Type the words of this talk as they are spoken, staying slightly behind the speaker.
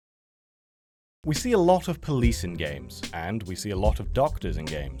We see a lot of police in games, and we see a lot of doctors in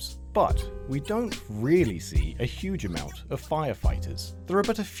games, but we don't really see a huge amount of firefighters. There are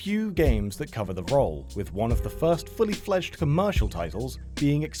but a few games that cover the role, with one of the first fully fledged commercial titles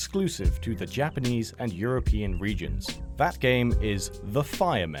being exclusive to the Japanese and European regions. That game is The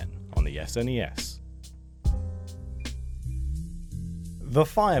Firemen on the SNES. The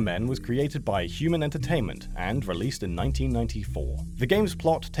Firemen was created by Human Entertainment and released in 1994. The game's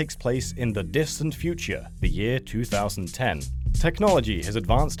plot takes place in the distant future, the year 2010. Technology has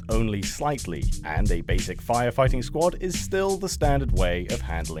advanced only slightly, and a basic firefighting squad is still the standard way of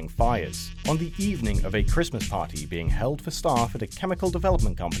handling fires. On the evening of a Christmas party being held for staff at a chemical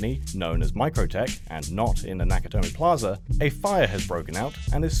development company known as Microtech, and not in the Nakatomi Plaza, a fire has broken out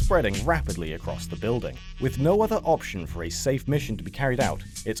and is spreading rapidly across the building. With no other option for a safe mission to be carried out,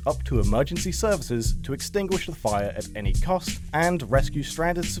 it's up to emergency services to extinguish the fire at any cost and rescue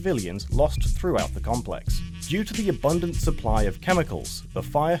stranded civilians lost throughout the complex. Due to the abundant supply of chemicals, the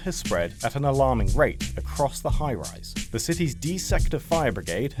fire has spread at an alarming rate across the high-rise. The city's D-Sector Fire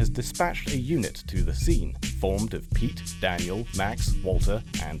Brigade has dispatched a unit to the scene, formed of Pete, Daniel, Max, Walter,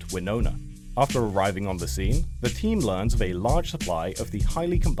 and Winona. After arriving on the scene, the team learns of a large supply of the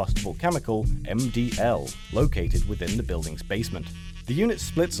highly combustible chemical MDL located within the building's basement. The unit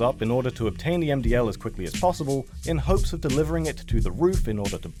splits up in order to obtain the MDL as quickly as possible, in hopes of delivering it to the roof in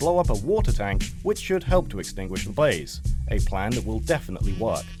order to blow up a water tank, which should help to extinguish the blaze. A plan that will definitely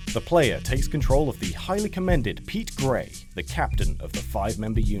work. The player takes control of the highly commended Pete Gray, the captain of the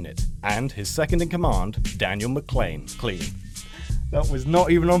 5-member unit, and his second in command, Daniel McLean. Clean. That was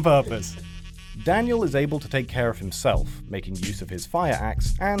not even on purpose. Daniel is able to take care of himself, making use of his fire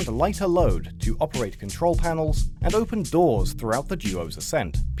axe and lighter load to operate control panels and open doors throughout the duo's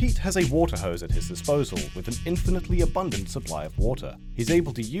ascent. Pete has a water hose at his disposal with an infinitely abundant supply of water. He's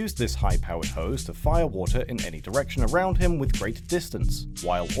able to use this high-powered hose to fire water in any direction around him with great distance,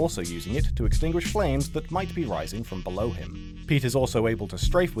 while also using it to extinguish flames that might be rising from below him. Pete is also able to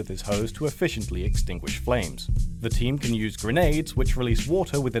strafe with his hose to efficiently extinguish flames. The team can use grenades which release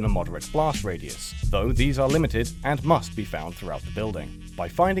water within a moderate blast radius, though these are limited and must be found throughout the building. By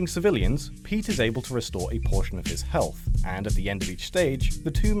finding civilians, Pete is able to restore a portion of his health, and at the end of each stage,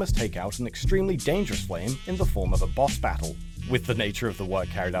 the two must take out an extremely dangerous flame in the form of a boss battle. With the nature of the work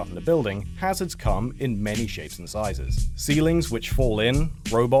carried out in the building, hazards come in many shapes and sizes. Ceilings which fall in,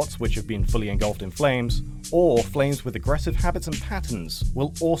 robots which have been fully engulfed in flames, or flames with aggressive habits and patterns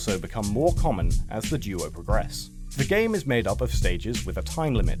will also become more common as the duo progress. The game is made up of stages with a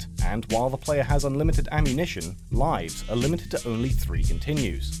time limit, and while the player has unlimited ammunition, lives are limited to only 3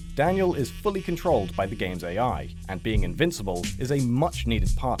 continues. Daniel is fully controlled by the game's AI, and being invincible is a much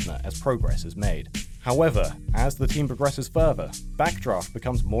needed partner as progress is made. However, as the team progresses further, backdraft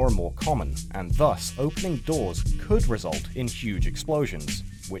becomes more and more common, and thus opening doors could result in huge explosions,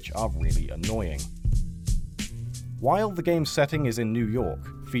 which are really annoying. While the game's setting is in New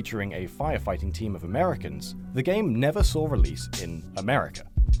York, featuring a firefighting team of Americans, the game never saw release in America.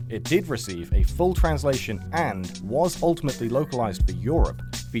 It did receive a full translation and was ultimately localized for Europe,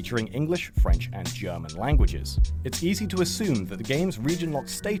 featuring English, French, and German languages. It's easy to assume that the game's region-locked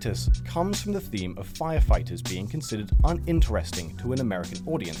status comes from the theme of firefighters being considered uninteresting to an American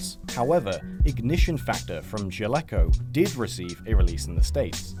audience. However, Ignition Factor from Jaleco did receive a release in the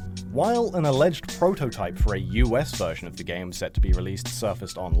States. While an alleged prototype for a US version of the game set to be released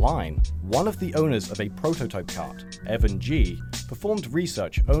surfaced online, one of the owners of a prototype cart, Evan G., performed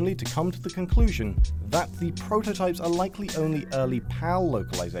research only to come to the conclusion that the prototypes are likely only early PAL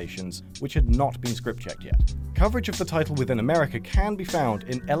localizations which had not been script-checked yet. Coverage of the title within America can be found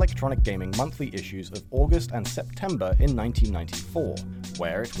in Electronic Gaming monthly issues of August and September in 1994,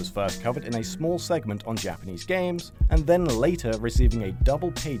 where it was first covered in a small segment on Japanese games, and then later receiving a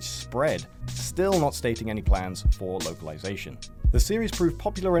double-page spread, still not stating any plans for localization. The series proved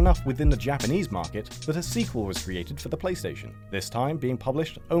popular enough within the Japanese market that a sequel was created for the PlayStation, this time being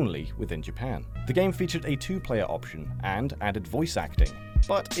published only within Japan. The game featured a 2-player option and added voice acting,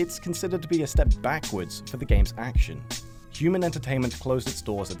 but it's considered to be a step backwards for the game's action. Human Entertainment closed its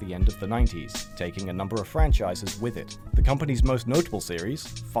doors at the end of the 90s, taking a number of franchises with it. The company's most notable series,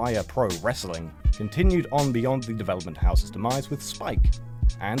 Fire Pro Wrestling, continued on beyond the development house's demise with Spike,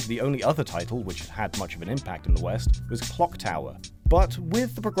 and the only other title which had much of an impact in the West was Clock Tower. But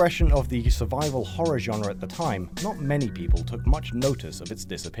with the progression of the survival horror genre at the time, not many people took much notice of its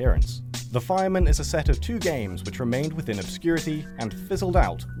disappearance. The Firemen is a set of 2 games which remained within obscurity and fizzled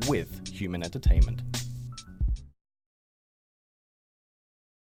out with Human Entertainment.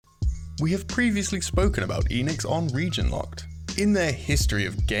 We have previously spoken about Enix on Region Locked. In their history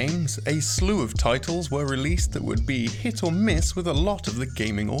of games, a slew of titles were released that would be hit or miss with a lot of the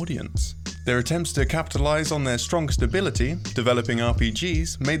gaming audience. Their attempts to capitalize on their strongest ability, developing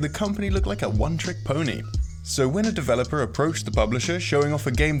RPGs, made the company look like a one-trick pony. So when a developer approached the publisher showing off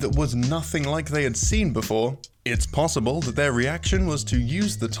a game that was nothing like they had seen before, it's possible that their reaction was to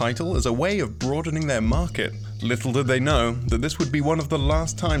use the title as a way of broadening their market. Little did they know that this would be one of the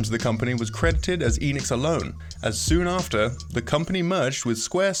last times the company was credited as Enix alone, as soon after, the company merged with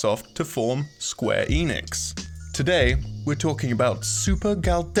Squaresoft to form Square Enix. Today, we're talking about Super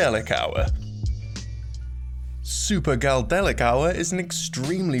Galdelic Hour. Super Galdelic Hour is an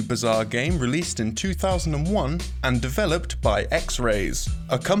extremely bizarre game released in 2001 and developed by X-Rays,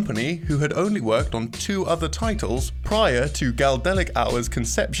 a company who had only worked on 2 other titles prior to Galdelic Hour's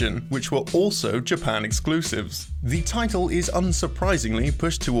conception, which were also Japan exclusives. The title is unsurprisingly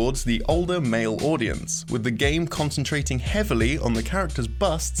pushed towards the older male audience, with the game concentrating heavily on the characters'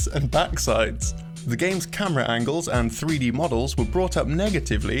 busts and backsides. The game's camera angles and 3D models were brought up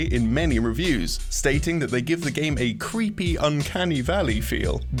negatively in many reviews, stating that they give the game a creepy Uncanny Valley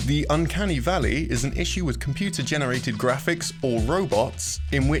feel. The Uncanny Valley is an issue with computer-generated graphics or robots,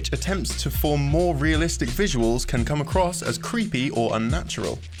 in which attempts to form more realistic visuals can come across as creepy or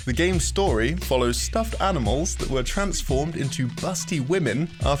unnatural. The game's story follows stuffed animals that were transformed into busty women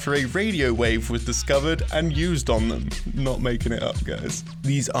after a radio wave was discovered and used on them. Not making it up, guys.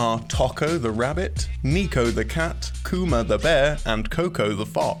 These are Toko the rabbit, Nico the cat, Kuma the bear, and Coco the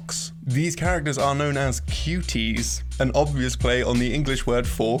fox. These characters are known as cuties, an obvious play on the English word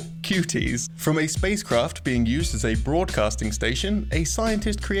for cuties. From a spacecraft being used as a broadcasting station, a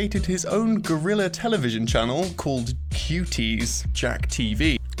scientist created his own guerrilla television channel called Cuties Jack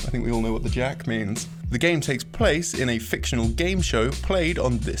TV. I think we all know what the Jack means. The game takes place in a fictional game show played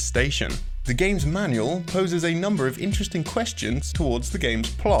on this station. The game's manual poses a number of interesting questions towards the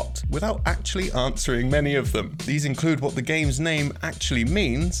game's plot, without actually answering many of them. These include what the game's name actually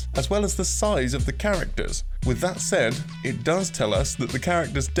means, as well as the size of the characters. With that said, it does tell us that the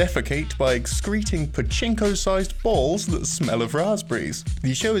characters defecate by excreting pachinko-sized balls that smell of raspberries.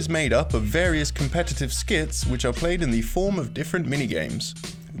 The show is made up of various competitive skits which are played in the form of different minigames.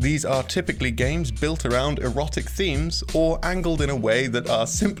 These are typically games built around erotic themes or angled in a way that are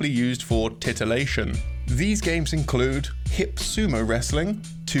simply used for titillation. These games include hip sumo wrestling.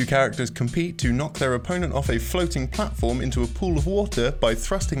 2 characters compete to knock their opponent off a floating platform into a pool of water by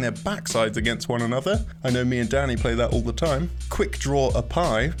thrusting their backsides against one another. I know me and Danny play that all the time. Quick Draw a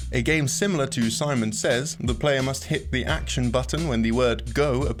Pie, a game similar to Simon Says. The player must hit the action button when the word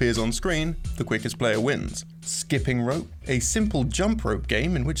go appears on screen. The quickest player wins. Skipping Rope, a simple jump rope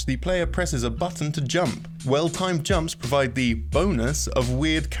game in which the player presses a button to jump. Well-timed jumps provide the bonus of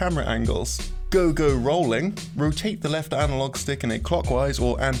weird camera angles. Go-Go Rolling, rotate the left analog stick in a clockwise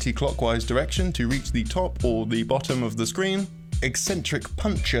or anti-clockwise direction to reach the top or the bottom of the screen. Eccentric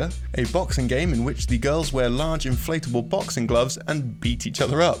Puncher, a boxing game in which the girls wear large inflatable boxing gloves and beat each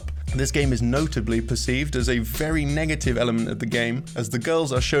other up. This game is notably perceived as a very negative element of the game, as the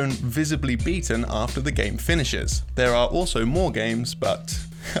girls are shown visibly beaten after the game finishes. There are also more games, but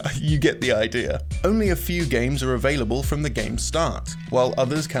you get the idea. Only a few games are available from the game's start, while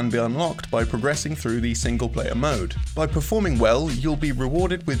others can be unlocked by progressing through the single-player mode. By performing well, you'll be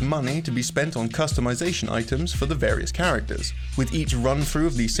rewarded with money to be spent on customization items for the various characters. With each run-through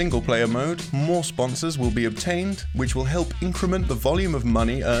of the single-player mode, more sponsors will be obtained, which will help increment the volume of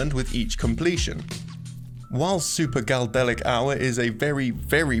money earned with each completion. While Super Galdelic Hour is a very,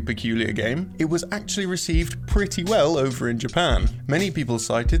 very peculiar game, it was actually received pretty well over in Japan. Many people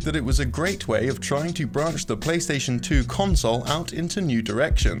cited that it was a great way of trying to branch the PlayStation 2 console out into new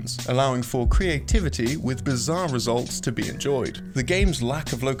directions, allowing for creativity with bizarre results to be enjoyed. The game's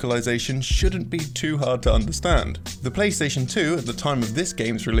lack of localization shouldn't be too hard to understand. The PlayStation 2 at the time of this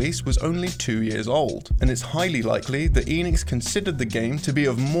game's release was only 2 years old, and it's highly likely that Enix considered the game to be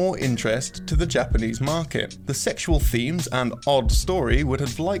of more interest to the Japanese market. The sexual themes and odd story would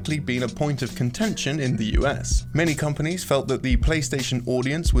have likely been a point of contention in the US. Many companies felt that the PlayStation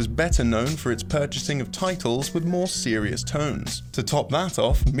audience was better known for its purchasing of titles with more serious tones. To top that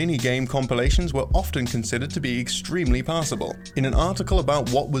off, minigame compilations were often considered to be extremely passable. In an article about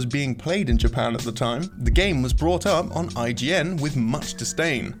what was being played in Japan at the time, the game was brought up on IGN with much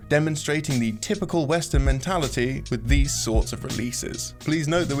disdain, demonstrating the typical Western mentality with these sorts of releases. Please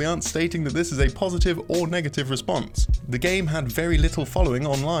note that we aren't stating that this is a positive or negative response. The game had very little following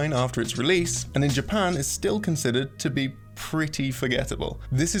online after its release, and in Japan is still considered to be pretty forgettable.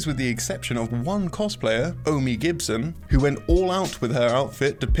 This is with the exception of one cosplayer, Omi Gibson, who went all out with her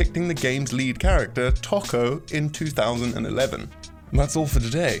outfit depicting the game's lead character, Toko, in 2011. And that's all for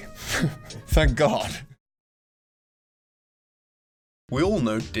today. Thank God. We all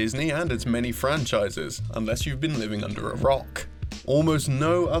know Disney and its many franchises, unless you've been living under a rock. Almost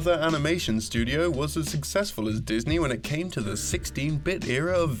no other animation studio was as successful as Disney when it came to the 16-bit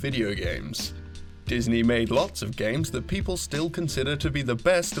era of video games. Disney made lots of games that people still consider to be the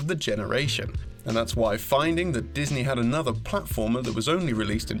best of the generation, and that's why finding that Disney had another platformer that was only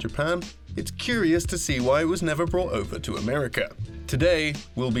released in Japan, it's curious to see why it was never brought over to America. Today,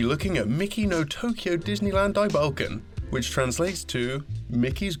 we'll be looking at Mickey no Tokyo Disneyland Daibalken, which translates to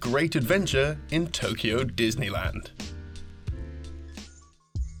Mickey's Great Adventure in Tokyo Disneyland.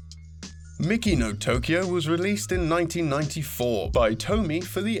 Mickey no Tokyo was released in 1994 by Tomy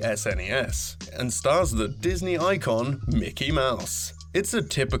for the SNES, and stars the Disney icon Mickey Mouse. It's a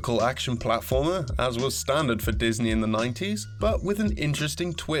typical action platformer, as was standard for Disney in the 90s, but with an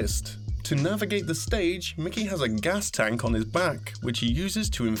interesting twist. To navigate the stage, Mickey has a gas tank on his back, which he uses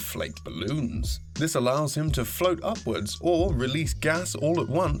to inflate balloons. This allows him to float upwards or release gas all at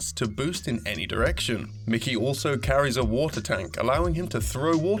once to boost in any direction. Mickey also carries a water tank, allowing him to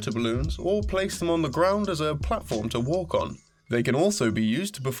throw water balloons or place them on the ground as a platform to walk on. They can also be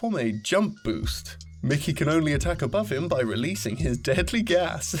used to perform a jump boost. Mickey can only attack above him by releasing his deadly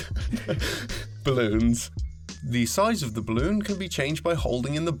gas balloons. The size of the balloon can be changed by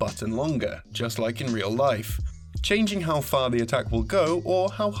holding in the button longer, just like in real life, changing how far the attack will go or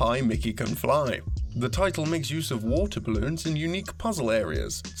how high Mickey can fly. The title makes use of water balloons in unique puzzle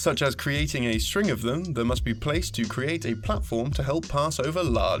areas, such as creating a string of them that must be placed to create a platform to help pass over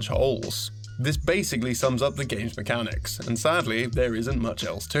large holes. This basically sums up the game's mechanics, and sadly, there isn't much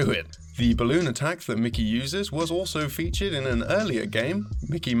else to it. The balloon attack that Mickey uses was also featured in an earlier game,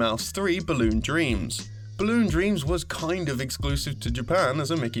 Mickey Mouse 3 Balloon Dreams. Balloon Dreams was kind of exclusive to Japan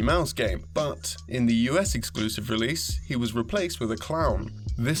as a Mickey Mouse game, but in the US exclusive release, he was replaced with a clown.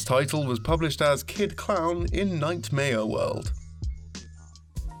 This title was published as Kid Clown in Nightmare World.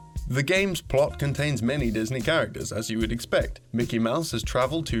 The game's plot contains many Disney characters, as you would expect. Mickey Mouse has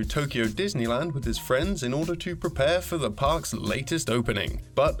traveled to Tokyo Disneyland with his friends in order to prepare for the park's latest opening.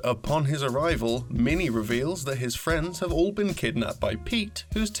 But upon his arrival, Minnie reveals that his friends have all been kidnapped by Pete,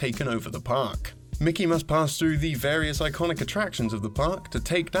 who's taken over the park. Mickey must pass through the various iconic attractions of the park to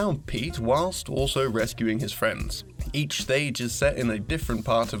take down Pete whilst also rescuing his friends. Each stage is set in a different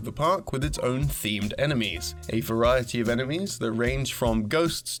part of the park with its own themed enemies, a variety of enemies that range from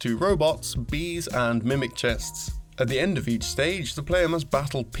ghosts to robots, bees and mimic chests. At the end of each stage, the player must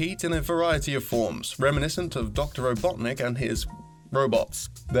battle Pete in a variety of forms, reminiscent of Dr. Robotnik and his robots.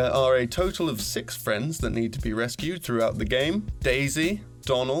 There are a total of 6 friends that need to be rescued throughout the game: Daisy,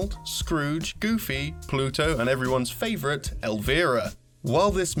 Donald, Scrooge, Goofy, Pluto, and everyone's favourite, Elvira.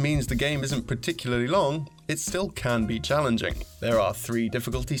 While this means the game isn't particularly long, it still can be challenging. There are 3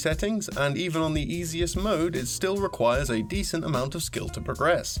 difficulty settings, and even on the easiest mode, it still requires a decent amount of skill to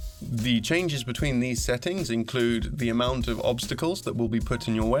progress. The changes between these settings include the amount of obstacles that will be put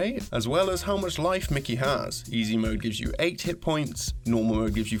in your way, as well as how much life Mickey has. Easy mode gives you 8 hit points, normal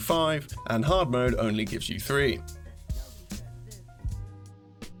mode gives you 5, and hard mode only gives you 3.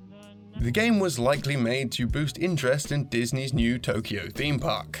 The game was likely made to boost interest in Disney's new Tokyo theme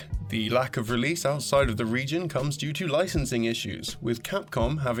park. The lack of release outside of the region comes due to licensing issues, with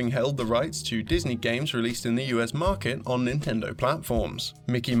Capcom having held the rights to Disney games released in the US market on Nintendo platforms.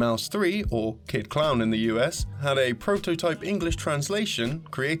 Mickey Mouse 3, or Kid Clown in the US, had a prototype English translation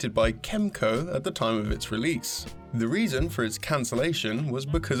created by Kemco at the time of its release. The reason for its cancellation was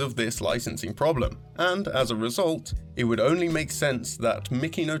because of this licensing problem, and as a result, it would only make sense that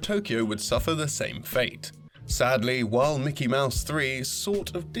Mickey no Tokyo would suffer the same fate. Sadly, while Mickey Mouse 3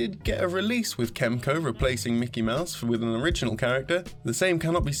 sort of did get a release with Kemco replacing Mickey Mouse with an original character, the same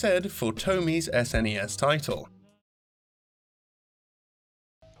cannot be said for Tomy's SNES title.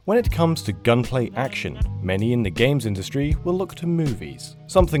 When it comes to gunplay action, many in the games industry will look to movies.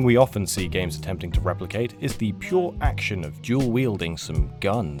 Something we often see games attempting to replicate is the pure action of dual-wielding some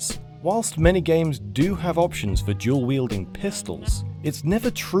guns. Whilst many games do have options for dual-wielding pistols, it's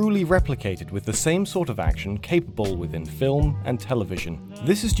never truly replicated with the same sort of action capable within film and television.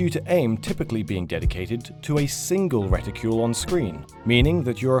 This is due to aim typically being dedicated to a single reticule on screen, meaning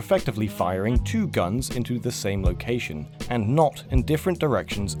that you're effectively firing 2 guns into the same location, and not in different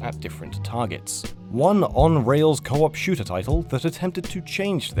directions at different targets. One on-rails co-op shooter title that attempted to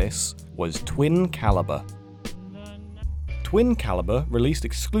change this was Twin Caliber. Twin Caliber released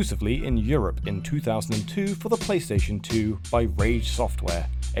exclusively in Europe in 2002 for the PlayStation 2 by Rage Software,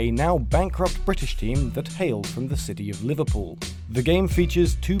 a now bankrupt British team that hailed from the city of Liverpool. The game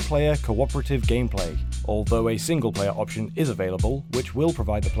features two-player cooperative gameplay, although a single-player option is available, which will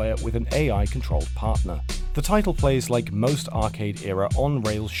provide the player with an AI-controlled partner. The title plays like most arcade-era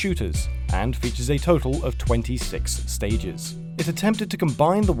on-rails shooters, and features a total of 26 stages. It attempted to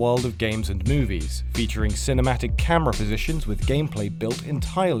combine the world of games and movies, featuring cinematic camera positions with gameplay built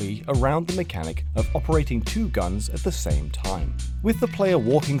entirely around the mechanic of operating two guns at the same time. With the player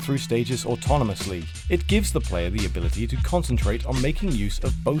walking through stages autonomously, it gives the player the ability to concentrate on making use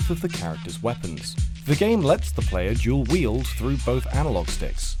of both of the character's weapons. The game lets the player dual wield through both analog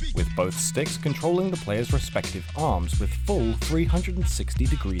sticks, with both sticks controlling the player's respective arms with full 360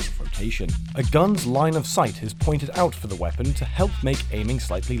 degrees of rotation. A gun's line of sight is pointed out for the weapon to help make aiming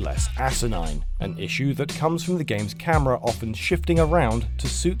slightly less asinine, an issue that comes from the game's camera often shifting around to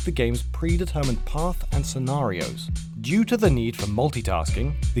suit the game's predetermined path and scenarios. Due to the need for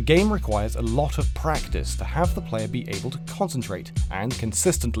multitasking, the game requires a lot of practice to have the player be able to concentrate and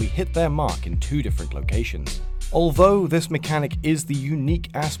consistently hit their mark in two different locations. Although this mechanic is the unique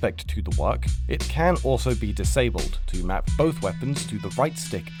aspect to the work, it can also be disabled to map both weapons to the right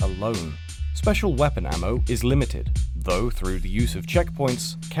stick alone. Special weapon ammo is limited, though through the use of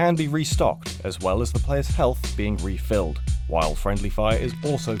checkpoints can be restocked, as well as the player's health being refilled. While friendly fire is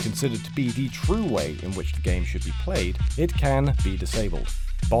also considered to be the true way in which the game should be played, it can be disabled.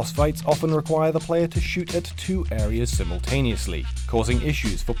 Boss fights often require the player to shoot at two areas simultaneously, causing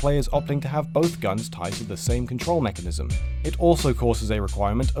issues for players opting to have both guns tied to the same control mechanism. It also causes a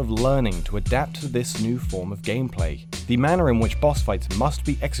requirement of learning to adapt to this new form of gameplay. The manner in which boss fights must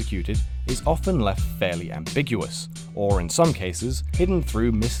be executed is often left fairly ambiguous, or in some cases, hidden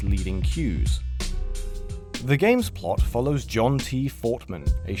through misleading cues. The game's plot follows John T.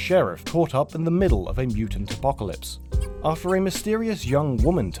 Fortman, a sheriff caught up in the middle of a mutant apocalypse. After a mysterious young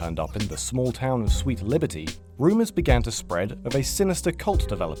woman turned up in the small town of Sweet Liberty, rumors began to spread of a sinister cult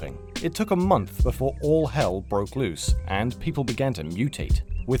developing. It took a month before all hell broke loose, and people began to mutate.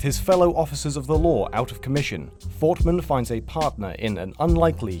 With his fellow officers of the law out of commission, Fortman finds a partner in an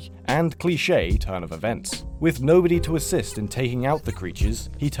unlikely and cliché turn of events. With nobody to assist in taking out the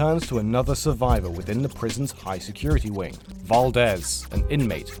creatures, he turns to another survivor within the prison's high-security wing, Valdez, an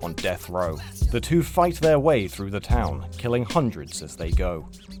inmate on death row. The two fight their way through the town, killing hundreds as they go.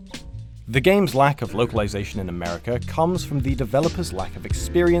 The game's lack of localization in America comes from the developer's lack of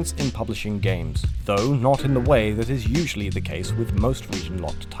experience in publishing games, though not in the way that is usually the case with most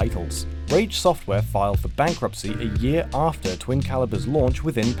region-locked titles. Rage Software filed for bankruptcy a year after Twin Caliber's launch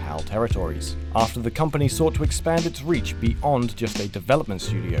within PAL territories, after the company sought to expand its reach beyond just a development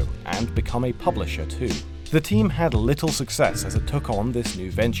studio and become a publisher too. The team had little success as it took on this new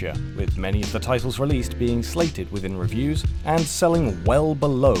venture, with many of the titles released being slated within reviews and selling well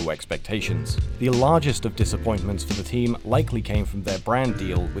below expectations. The largest of disappointments for the team likely came from their brand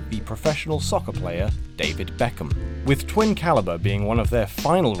deal with the professional soccer player David Beckham. With Twin Caliber being one of their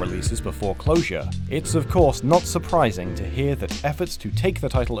final releases before closure, it's of course not surprising to hear that efforts to take the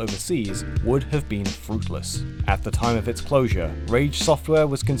title overseas would have been fruitless. At the time of its closure, Rage Software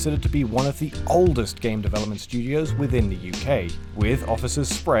was considered to be one of the oldest game development studios within the UK, with offices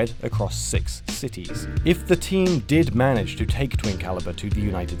spread across 6 cities. If the team did manage to take Twin Caliber to the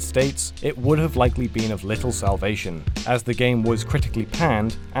United States, it would have likely been of little salvation, as the game was critically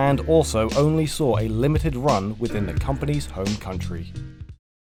panned and also only saw a limited run within the company's home country.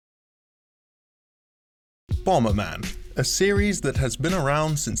 Bomberman, a series that has been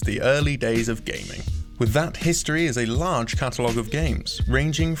around since the early days of gaming. With that history is a large catalogue of games,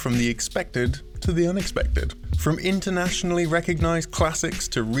 ranging from the expected to the unexpected. From internationally recognised classics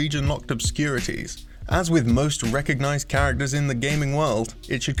to region-locked obscurities. As with most recognised characters in the gaming world,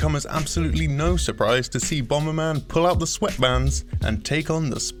 it should come as absolutely no surprise to see Bomberman pull out the sweatbands and take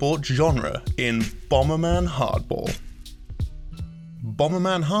on the sports genre in Bomberman Hardball.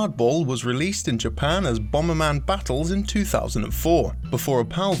 Bomberman Hardball was released in Japan as Bomberman Battles in 2004, before a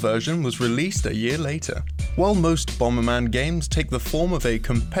PAL version was released a year later. While most Bomberman games take the form of a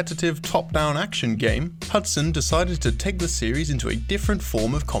competitive top-down action game, Hudson decided to take the series into a different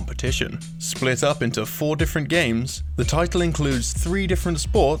form of competition. Split up into 4 different games, the title includes 3 different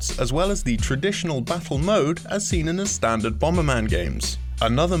sports as well as the traditional battle mode as seen in the standard Bomberman games.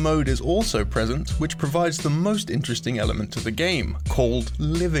 Another mode is also present, which provides the most interesting element to the game, called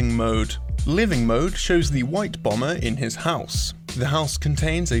Living Mode. Living Mode shows the white bomber in his house. The house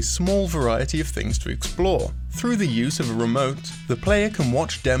contains a small variety of things to explore. Through the use of a remote, the player can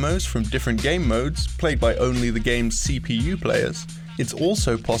watch demos from different game modes played by only the game's CPU players. It's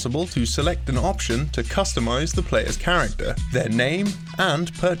also possible to select an option to customize the player's character, their name,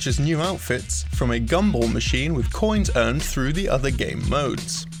 and purchase new outfits from a gumball machine with coins earned through the other game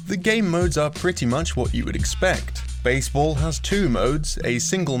modes. The game modes are pretty much what you would expect. Baseball has two modes, a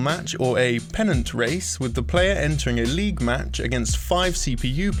single match or a pennant race, with the player entering a league match against 5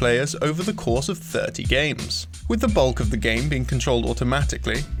 CPU players over the course of 30 games. With the bulk of the game being controlled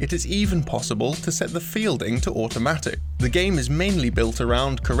automatically, it is even possible to set the fielding to automatic. The game is mainly built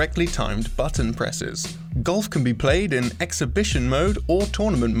around correctly timed button presses. Golf can be played in exhibition mode or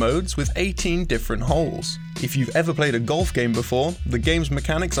tournament modes with 18 different holes. If you've ever played a golf game before, the game's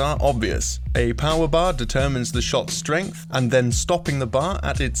mechanics are obvious. A power bar determines the shot's strength, and then stopping the bar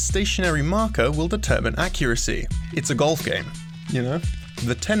at its stationary marker will determine accuracy. It's a golf game, you know?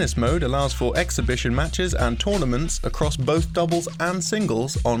 The tennis mode allows for exhibition matches and tournaments across both doubles and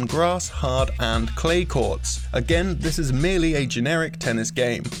singles on grass, hard, and clay courts. Again, this is merely a generic tennis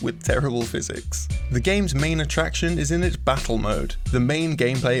game with terrible physics. The game's main attraction is in its battle mode, the main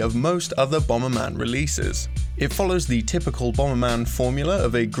gameplay of most other Bomberman releases. It follows the typical Bomberman formula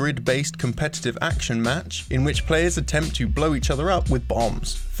of a grid-based competitive action match in which players attempt to blow each other up with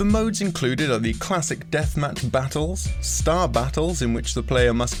bombs. The modes included are the classic deathmatch battles, star battles in which the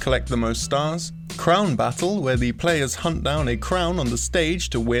player must collect the most stars, crown battle where the players hunt down a crown on the stage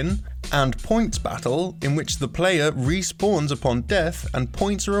to win, and points battle in which the player respawns upon death and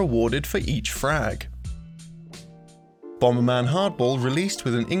points are awarded for each frag. Bomberman Hardball released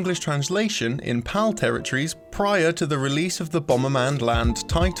with an English translation in PAL territories prior to the release of the Bomberman Land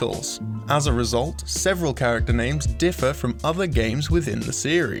titles. As a result, several character names differ from other games within the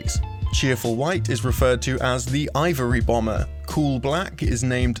series. Cheerful White is referred to as the Ivory Bomber, Cool Black is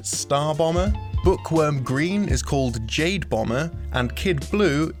named Star Bomber, Bookworm Green is called Jade Bomber, and Kid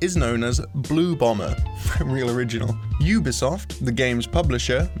Blue is known as Blue Bomber. Real original. Ubisoft, the game's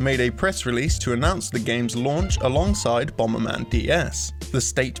publisher, made a press release to announce the game's launch alongside Bomberman DS. The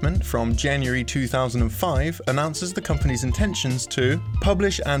statement from January 2005 announces the company's intentions to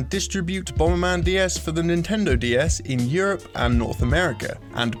publish and distribute Bomberman DS for the Nintendo DS in Europe and North America,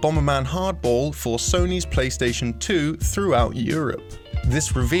 and Bomberman Hardball for Sony's PlayStation 2 throughout Europe.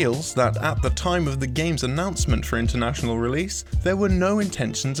 This reveals that at the time of the game's announcement for international release, there were no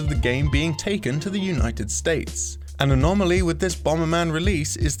intentions of the game being taken to the United States. An anomaly with this Bomberman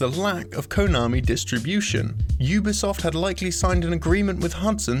release is the lack of Konami distribution. Ubisoft had likely signed an agreement with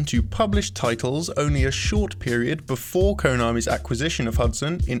Hudson to publish titles only a short period before Konami's acquisition of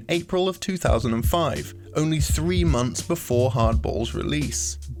Hudson in April of 2005, only 3 months before Hardball's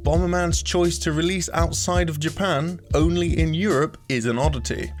release. Bomberman's choice to release outside of Japan, only in Europe, is an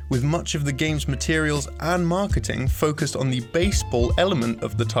oddity, with much of the game's materials and marketing focused on the baseball element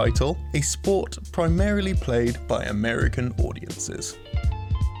of the title, a sport primarily played by American audiences.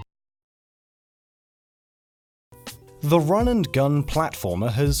 The run-and-gun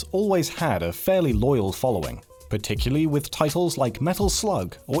platformer has always had a fairly loyal following, particularly with titles like Metal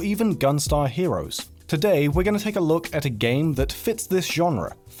Slug or even Gunstar Heroes. Today, we're going to take a look at a game that fits this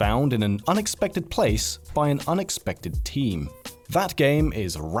genre, found in an unexpected place by an unexpected team. That game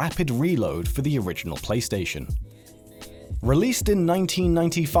is Rapid Reload for the original PlayStation. Released in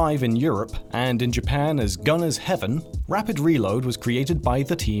 1995 in Europe and in Japan as Gunner's Heaven, Rapid Reload was created by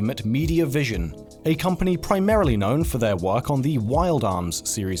the team at Media Vision, a company primarily known for their work on the Wild Arms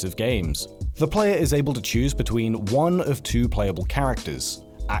series of games. The player is able to choose between one of 2 playable characters,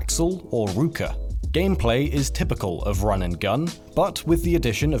 Axel or Ruka. Gameplay is typical of run and gun, but with the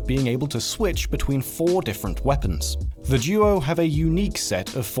addition of being able to switch between 4 different weapons. The duo have a unique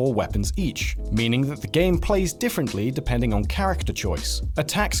set of 4 weapons each, meaning that the game plays differently depending on character choice.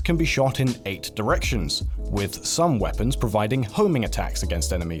 Attacks can be shot in 8 directions, with some weapons providing homing attacks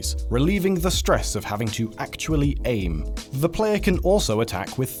against enemies, relieving the stress of having to actually aim. The player can also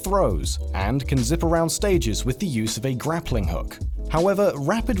attack with throws, and can zip around stages with the use of a grappling hook. However,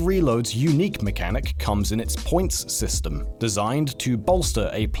 Rapid Reload's unique mechanic comes in its points system, designed to bolster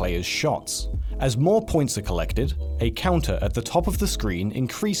a player's shots. As more points are collected, a counter at the top of the screen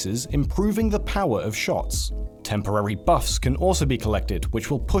increases, improving the power of shots. Temporary buffs can also be collected,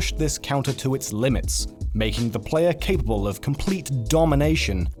 which will push this counter to its limits, making the player capable of complete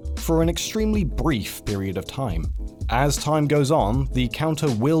domination for an extremely brief period of time. As time goes on, the counter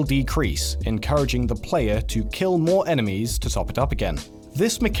will decrease, encouraging the player to kill more enemies to top it up again.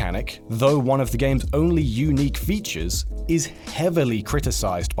 This mechanic, though one of the game's only unique features, is heavily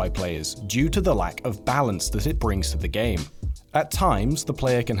criticized by players due to the lack of balance that it brings to the game. At times, the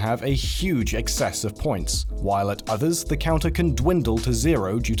player can have a huge excess of points, while at others, the counter can dwindle to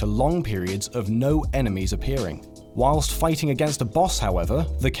 0 due to long periods of no enemies appearing. Whilst fighting against a boss, however,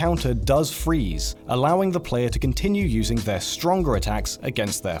 the counter does freeze, allowing the player to continue using their stronger attacks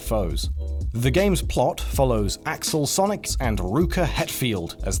against their foes. The game's plot follows Axel Sonics and Ruka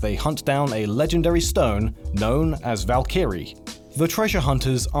Hetfield as they hunt down a legendary stone known as Valkyrie. The treasure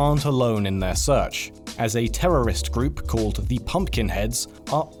hunters aren't alone in their search, as a terrorist group called the Pumpkinheads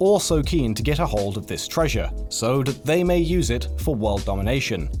are also keen to get a hold of this treasure, so that they may use it for world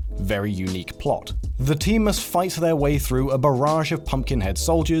domination. Very unique plot. The team must fight their way through a barrage of Pumpkinhead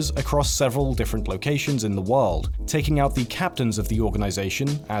soldiers across several different locations in the world, taking out the captains of the organization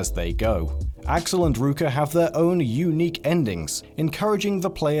as they go. Axel and Ruka have their own unique endings, encouraging the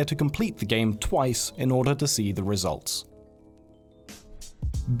player to complete the game twice in order to see the results.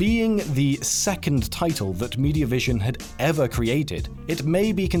 Being the second title that Mediavision had ever created, it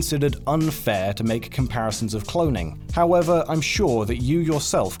may be considered unfair to make comparisons of cloning. However, I'm sure that you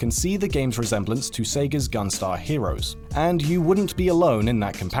yourself can see the game's resemblance to Sega's Gunstar Heroes, and you wouldn't be alone in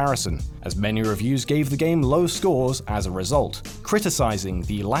that comparison, as many reviews gave the game low scores as a result, criticizing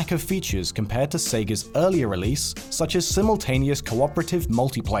the lack of features compared to Sega's earlier release, such as simultaneous cooperative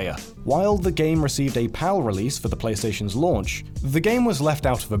multiplayer. While the game received a PAL release for the PlayStation's launch, the game was left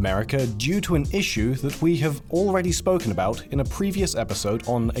out of America due to an issue that we have already spoken about in a previous episode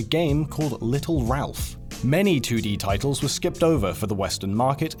on a game called Little Ralph. Many 2D titles were skipped over for the Western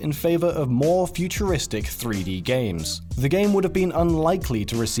market in favor of more futuristic 3D games. The game would have been unlikely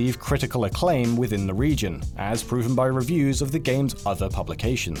to receive critical acclaim within the region, as proven by reviews of the game's other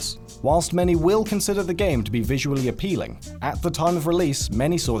publications. Whilst many will consider the game to be visually appealing, at the time of release,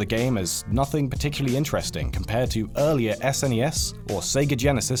 many saw the game as nothing particularly interesting compared to earlier SNES or Sega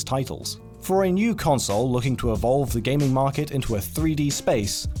Genesis titles. For a new console looking to evolve the gaming market into a 3D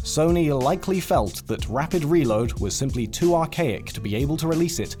space, Sony likely felt that Rapid Reload was simply too archaic to be able to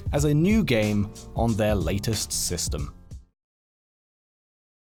release it as a new game on their latest system.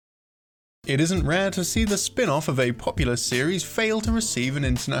 It isn't rare to see the spin-off of a popular series fail to receive an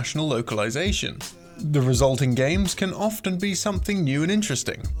international localization. The resulting games can often be something new and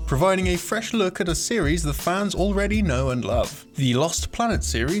interesting, providing a fresh look at a series the fans already know and love. The Lost Planet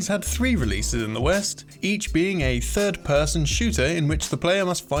series had 3 releases in the West, each being a third-person shooter in which the player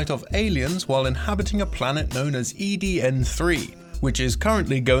must fight off aliens while inhabiting a planet known as EDN-3, which is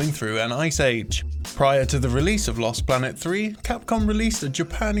currently going through an ice age. Prior to the release of Lost Planet 3, Capcom released a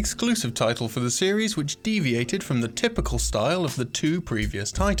Japan-exclusive title for the series which deviated from the typical style of the 2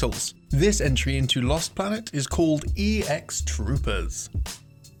 previous titles. This entry into Lost Planet is called EX Troopers.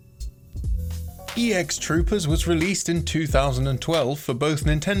 EX Troopers was released in 2012 for both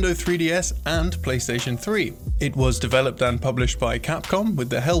Nintendo 3DS and PlayStation 3. It was developed and published by Capcom with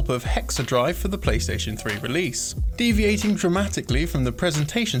the help of Hexadrive for the PlayStation 3 release. Deviating dramatically from the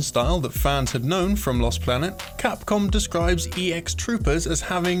presentation style that fans had known from Lost Planet, Capcom describes EX Troopers as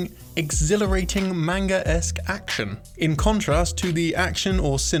having exhilarating manga-esque action, in contrast to the action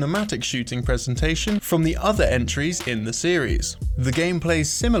or cinematic shooting presentation from the other entries in the series. The game plays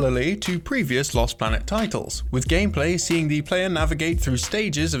similarly to previous Lost Planet titles, with gameplay seeing the player navigate through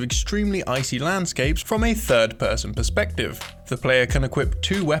stages of extremely icy landscapes from a third-person perspective. The player can equip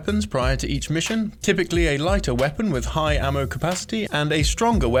 2 weapons prior to each mission, typically a lighter weapon with high ammo capacity and a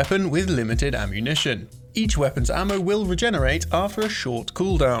stronger weapon with limited ammunition. Each weapon's ammo will regenerate after a short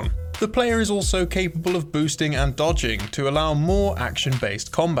cooldown. The player is also capable of boosting and dodging to allow more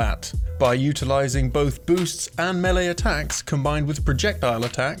action-based combat. By utilizing both boosts and melee attacks combined with projectile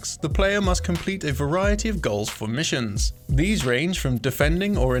attacks, the player must complete a variety of goals for missions. These range from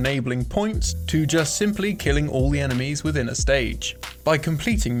defending or enabling points to just simply killing all the enemies within a stage. By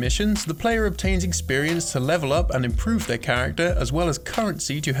completing missions, the player obtains experience to level up and improve their character, as well as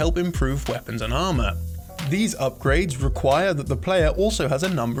currency to help improve weapons and armor. These upgrades require that the player also has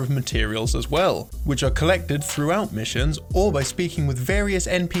a number of materials as well, which are collected throughout missions or by speaking with various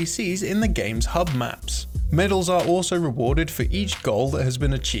NPCs in the game's hub maps. Medals are also rewarded for each goal that has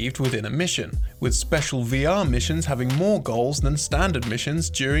been achieved within a mission, with special VR missions having more goals than standard missions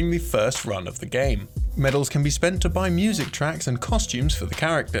during the first run of the game. Medals can be spent to buy music tracks and costumes for the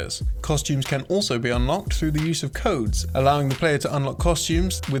characters. Costumes can also be unlocked through the use of codes, allowing the player to unlock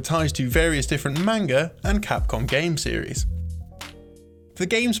costumes with ties to various different manga and Capcom game series. The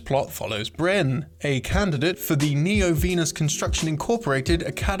game's plot follows Bren, a candidate for the Neo-Venus Construction Incorporated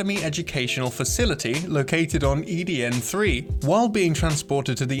Academy Educational Facility located on EDN-3. While being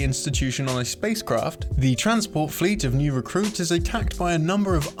transported to the institution on a spacecraft, the transport fleet of new recruits is attacked by a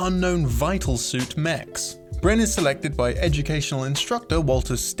number of unknown Vital Suit mechs. Bren is selected by educational instructor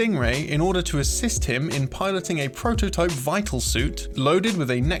Walter Stingray in order to assist him in piloting a prototype vital suit loaded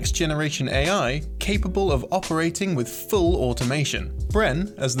with a next-generation AI capable of operating with full automation.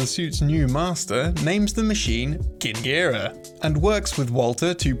 Bren, as the suit's new master, names the machine Gingira and works with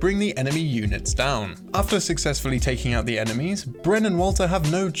Walter to bring the enemy units down. After successfully taking out the enemies, Bren and Walter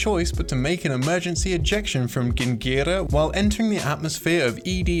have no choice but to make an emergency ejection from Gingira while entering the atmosphere of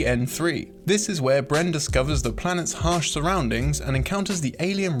EDN-3. This is where Bren discovers the planet's harsh surroundings and encounters the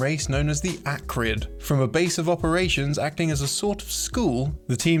alien race known as the Acrid. From a base of operations acting as a sort of school,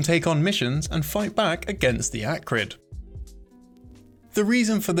 the team take on missions and fight back against the Acrid. The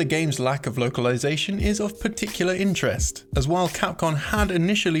reason for the game's lack of localization is of particular interest, as while Capcom had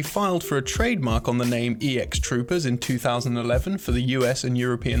initially filed for a trademark on the name EX Troopers in 2011 for the US and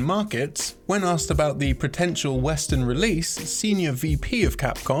European markets, when asked about the potential Western release, Senior VP of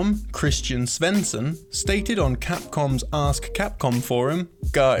Capcom, Christian Svensson, stated on Capcom's Ask Capcom forum,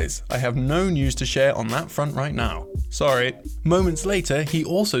 "Guys, I have no news to share on that front right now. Sorry." Moments later, he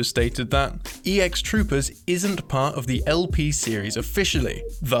also stated that EX Troopers isn't part of the LP series officially,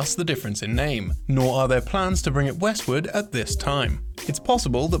 thus the difference in name, nor are there plans to bring it westward at this time. It's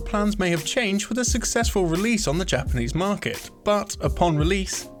possible that plans may have changed with a successful release on the Japanese market, but upon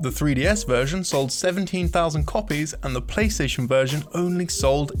release, the 3DS version sold 17,000 copies and the PlayStation version only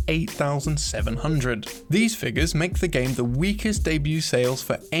sold 8,700. These figures make the game the weakest debut sales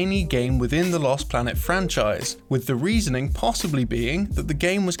for any game within the Lost Planet franchise, with the reasoning possibly being that the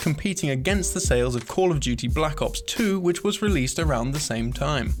game was competing against the sales of Call of Duty Black Ops 2, which was released around the same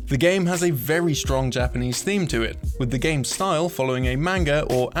time. The game has a very strong Japanese theme to it, with the game's style following a manga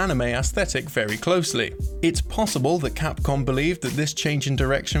or anime aesthetic very closely. It's possible that Capcom believed that this change in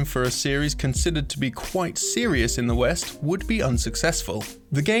direction for a series considered to be quite serious in the West would be unsuccessful.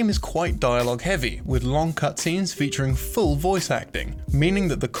 The game is quite dialogue heavy, with long cutscenes featuring full voice acting, meaning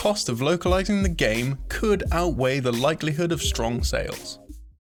that the cost of localizing the game could outweigh the likelihood of strong sales.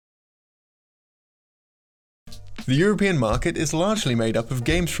 The European market is largely made up of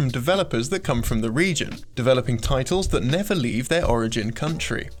games from developers that come from the region, developing titles that never leave their origin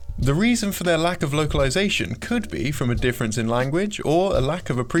country. The reason for their lack of localization could be from a difference in language or a lack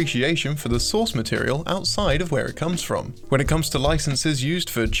of appreciation for the source material outside of where it comes from. When it comes to licenses used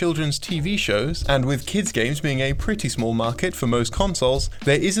for children's TV shows, and with kids games being a pretty small market for most consoles,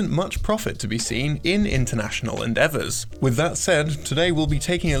 there isn't much profit to be seen in international endeavors. With that said, today we'll be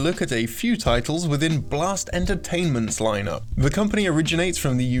taking a look at a few titles within Blast Entertainment's lineup. The company originates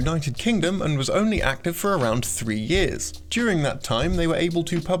from the United Kingdom and was only active for around 3 years. During that time, they were able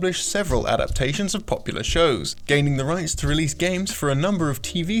to publish several adaptations of popular shows, gaining the rights to release games for a number of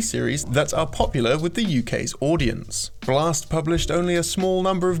TV series that are popular with the UK's audience. Blast published only a small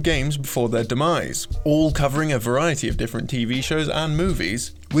number of games before their demise, all covering a variety of different TV shows and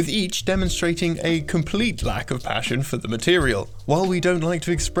movies, with each demonstrating a complete lack of passion for the material. While we don't like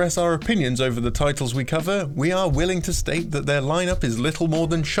to express our opinions over the titles we cover, we are willing to state that their lineup is little more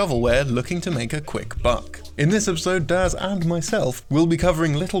than shovelware looking to make a quick buck. In this episode, Daz and myself will be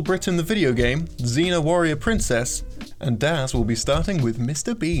covering Little Britain the video game, Xena Warrior Princess, and Daz will be starting with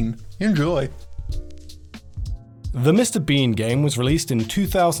Mr. Bean. Enjoy! The Mr. Bean game was released in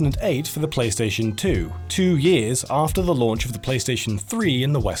 2008 for the PlayStation 2, 2 years after the launch of the PlayStation 3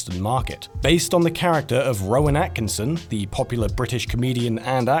 in the Western market. Based on the character of Rowan Atkinson, the popular British comedian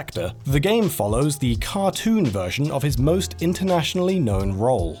and actor, the game follows the cartoon version of his most internationally known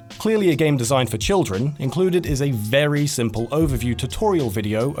role. Clearly a game designed for children, included is a very simple overview tutorial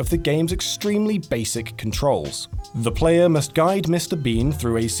video of the game's extremely basic controls. The player must guide Mr. Bean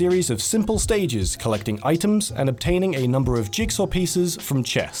through a series of simple stages, collecting items and obtaining a number of jigsaw pieces from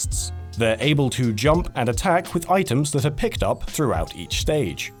chests. They're able to jump and attack with items that are picked up throughout each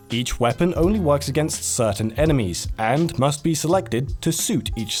stage. Each weapon only works against certain enemies, and must be selected to suit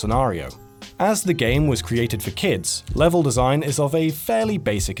each scenario. As the game was created for kids, level design is of a fairly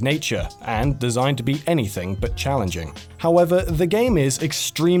basic nature, and designed to be anything but challenging. However, the game is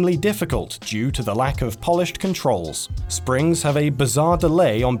extremely difficult due to the lack of polished controls. Springs have a bizarre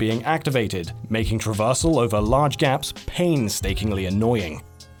delay on being activated, making traversal over large gaps painstakingly annoying.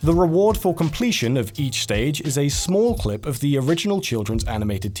 The reward for completion of each stage is a small clip of the original children's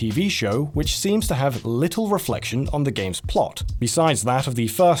animated TV show, which seems to have little reflection on the game's plot, besides that of the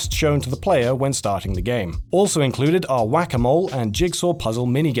first shown to the player when starting the game. Also included are whack-a-mole and jigsaw puzzle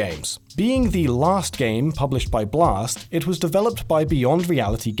minigames. Being the last game published by Blast, it was developed by Beyond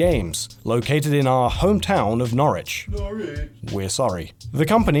Reality Games, located in our hometown of Norwich. We're sorry. The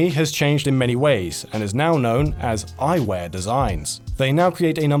company has changed in many ways, and is now known as Eyewear Designs. They now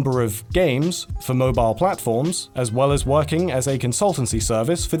create a number of games for mobile platforms, as well as working as a consultancy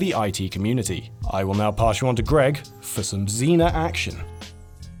service for the IT community. I will now pass you on to Greg for some Xena action.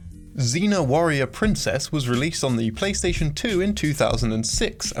 Xena Warrior Princess was released on the PlayStation 2 in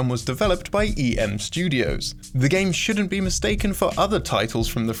 2006 and was developed by EM Studios. The game shouldn't be mistaken for other titles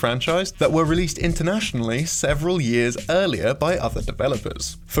from the franchise that were released internationally several years earlier by other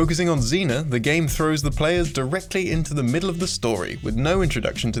developers. Focusing on Xena, the game throws the players directly into the middle of the story, with no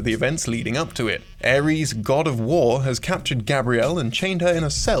introduction to the events leading up to it. Ares, god of war, has captured Gabrielle and chained her in a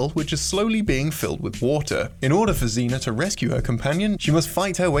cell which is slowly being filled with water. In order for Xena to rescue her companion, she must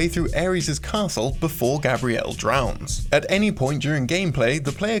fight her way through Ares' castle before Gabrielle drowns. At any point during gameplay,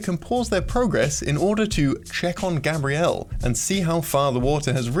 the player can pause their progress in order to check on Gabrielle and see how far the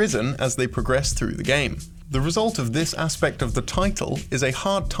water has risen as they progress through the game. The result of this aspect of the title is a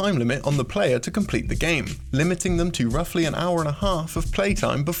hard time limit on the player to complete the game, limiting them to roughly an hour and a half of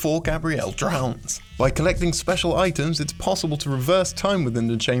playtime before Gabrielle drowns. By collecting special items, it's possible to reverse time within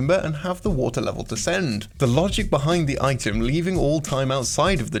the chamber and have the water level descend. The logic behind the item leaving all time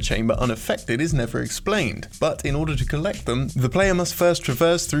outside of the chamber unaffected is never explained, but in order to collect them, the player must first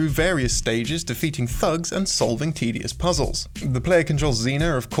traverse through various stages, defeating thugs and solving tedious puzzles. The player controls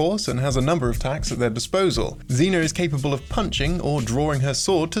Xena, of course, and has a number of attacks at their disposal. Xena is capable of punching or drawing her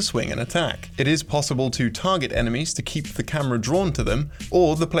sword to swing an attack. It is possible to target enemies to keep the camera drawn to them,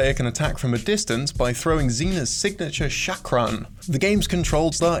 or the player can attack from a distance by throwing Xena's signature chakran. The game's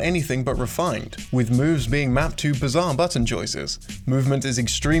controls are anything but refined, with moves being mapped to bizarre button choices. Movement is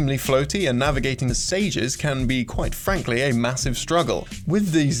extremely floaty, and navigating the stages can be, quite frankly, a massive struggle,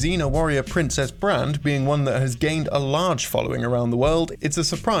 with the Xena Warrior Princess brand being one that has gained a large following around the world. It's a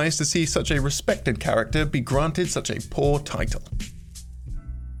surprise to see such a respected character be granted such a poor title.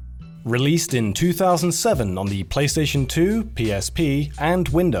 Released in 2007 on the PlayStation 2, PSP, and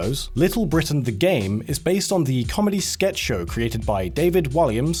Windows, Little Britain the Game is based on the comedy sketch show created by David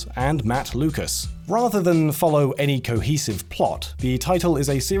Walliams and Matt Lucas. Rather than follow any cohesive plot, the title is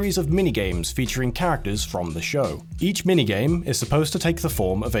a series of minigames featuring characters from the show. Each minigame is supposed to take the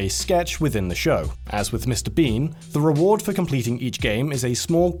form of a sketch within the show. As with Mr. Bean, the reward for completing each game is a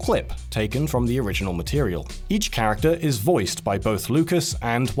small clip taken from the original material. Each character is voiced by both Lucas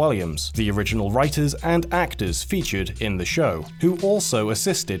and Walliams, the original writers and actors featured in the show, who also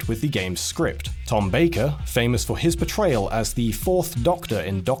assisted with the game's script. Tom Baker, famous for his portrayal as the Fourth Doctor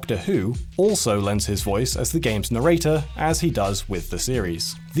in Doctor Who, also lends his voice as the game's narrator, as he does with the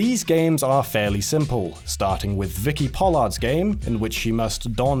series. These games are fairly simple, starting with Vicky Pollard's game, in which she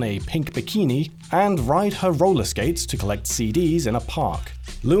must don a pink bikini and ride her roller skates to collect CDs in a park.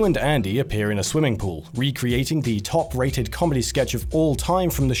 Lou and Andy appear in a swimming pool, recreating the top-rated comedy sketch of all time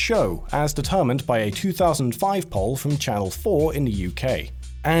from the show, as determined by a 2005 poll from Channel 4 in the UK.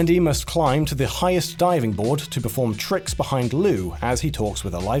 Andy must climb to the highest diving board to perform tricks behind Lou as he talks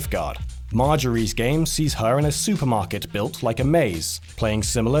with a lifeguard. Marjorie's game sees her in a supermarket built like a maze, playing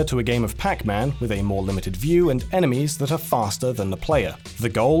similar to a game of Pac-Man with a more limited view and enemies that are faster than the player. The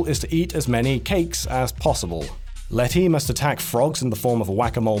goal is to eat as many cakes as possible. Letty must attack frogs in the form of a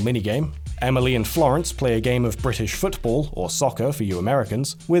whack-a-mole minigame. Emily and Florence play a game of British football, or soccer for you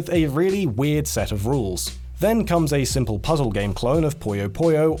Americans, with a really weird set of rules. Then comes a simple puzzle game clone of Puyo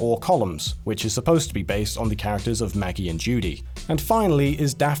Puyo or Columns, which is supposed to be based on the characters of Maggie and Judy. And finally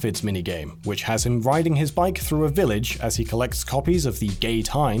is Daffod's minigame, which has him riding his bike through a village as he collects copies of the Gay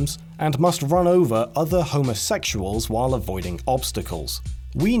Times and must run over other homosexuals while avoiding obstacles.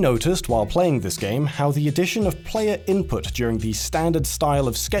 We noticed while playing this game how the addition of player input during the standard style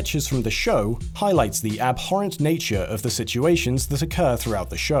of sketches from the show highlights the abhorrent nature of the situations that occur throughout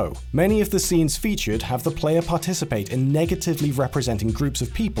the show. Many of the scenes featured have the player participate in negatively representing groups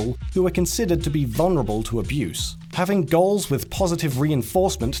of people who are considered to be vulnerable to abuse. Having goals with positive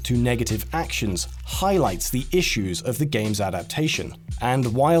reinforcement to negative actions highlights the issues of the game's adaptation.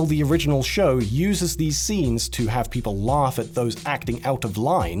 And while the original show uses these scenes to have people laugh at those acting out of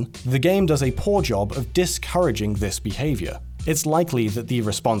line, the game does a poor job of discouraging this behavior. It's likely that the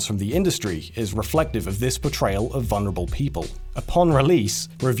response from the industry is reflective of this portrayal of vulnerable people. Upon release,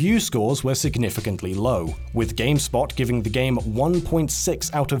 review scores were significantly low, with GameSpot giving the game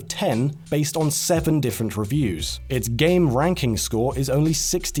 1.6 out of 10 based on 7 different reviews. Its game ranking score is only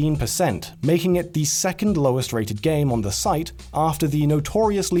 16%, making it the second lowest rated game on the site after the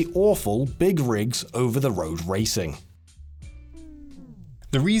notoriously awful Big Rigs Over the Road Racing.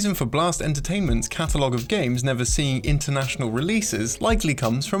 The reason for Blast Entertainment's catalogue of games never seeing international releases likely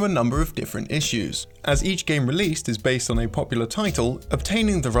comes from a number of different issues. As each game released is based on a popular title,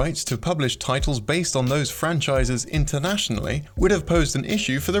 obtaining the rights to publish titles based on those franchises internationally would have posed an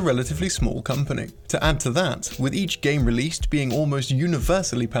issue for the relatively small company. To add to that, with each game released being almost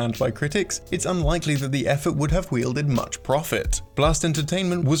universally panned by critics, it's unlikely that the effort would have wielded much profit. Blast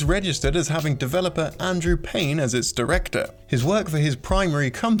Entertainment was registered as having developer Andrew Payne as its director. His work for his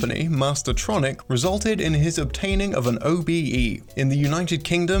primary company, Mastertronic, resulted in his obtaining of an OBE. In the United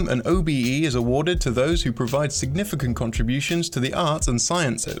Kingdom, an OBE is awarded to those who provide significant contributions to the arts and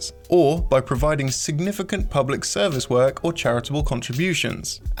sciences, or by providing significant public service work or charitable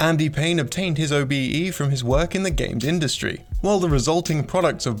contributions. Andy Payne obtained his OBE from his work in the games industry. While the resulting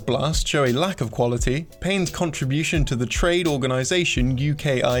products of Blast show a lack of quality, Payne's contribution to the trade organisation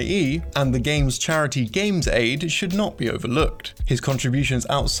UKIE and the game's charity Games Aid should not be overlooked. His contributions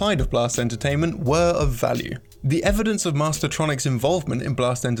outside of Blast Entertainment were of value. The evidence of Mastertronic's involvement in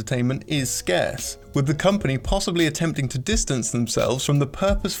Blast Entertainment is scarce, with the company possibly attempting to distance themselves from the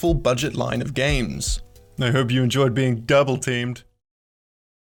purposeful budget line of games. I hope you enjoyed being double-teamed.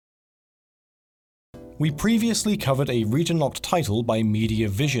 We previously covered a region-locked title by Media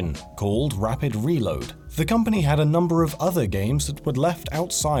Vision called Rapid Reload. The company had a number of other games that were left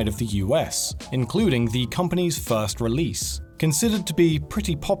outside of the US, including the company's first release. Considered to be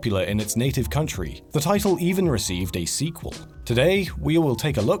pretty popular in its native country, the title even received a sequel. Today, we will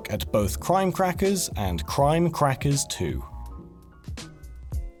take a look at both Crime Crackers and Crime Crackers 2.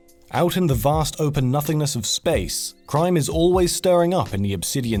 Out in the vast open nothingness of space, crime is always stirring up in the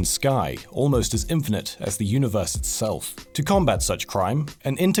obsidian sky, almost as infinite as the universe itself. To combat such crime,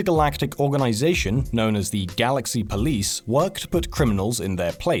 an intergalactic organization known as the Galaxy Police work to put criminals in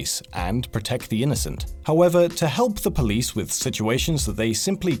their place and protect the innocent. However, to help the police with situations that they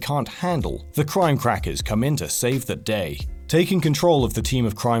simply can't handle, the Crime Crackers come in to save the day. Taking control of the team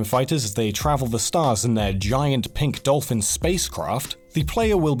of crime fighters as they travel the stars in their giant pink dolphin spacecraft, the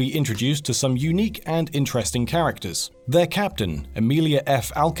player will be introduced to some unique and interesting characters. Their captain, Amelia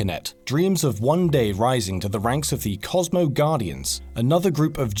F. Alcanet, dreams of one day rising to the ranks of the Cosmo Guardians, another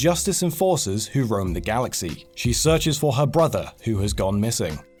group of justice enforcers who roam the galaxy. She searches for her brother, who has gone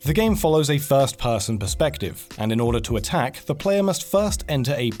missing. The game follows a first-person perspective, and in order to attack, the player must first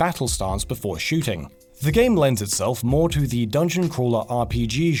enter a battle stance before shooting. The game lends itself more to the dungeon crawler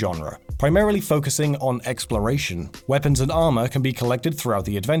RPG genre, primarily focusing on exploration. Weapons and armor can be collected throughout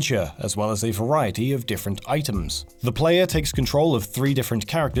the adventure, as well as a variety of different items. The player takes control of 3 different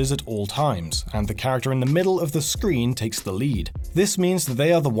characters at all times, and the character in the middle of the screen takes the lead. This means that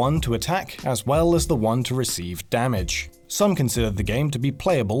they are the one to attack, as well as the one to receive damage. Some consider the game to be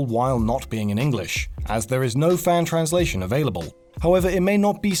playable while not being in English, as there is no fan translation available. However, it may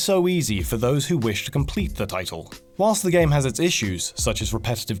not be so easy for those who wish to complete the title. Whilst the game has its issues, such as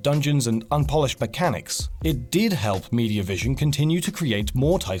repetitive dungeons and unpolished mechanics, it did help Media Vision continue to create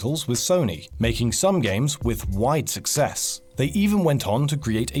more titles with Sony, making some games with wide success. They even went on to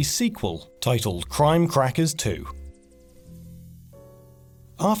create a sequel, titled Crime Crackers 2.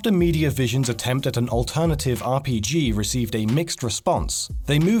 After Media Vision's attempt at an alternative RPG received a mixed response,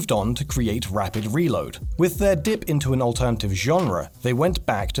 they moved on to create Rapid Reload. With their dip into an alternative genre, they went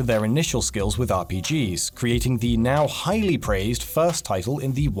back to their initial skills with RPGs, creating the now highly praised first title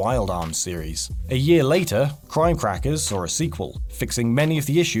in the Wild Arms series. A year later, Crime Crackers saw a sequel, fixing many of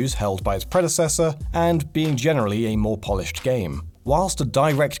the issues held by its predecessor and being generally a more polished game. Whilst a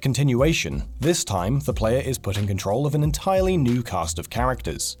direct continuation, this time the player is put in control of an entirely new cast of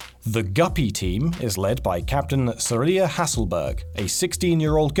characters. The Guppy team is led by Captain Saria Hasselberg, a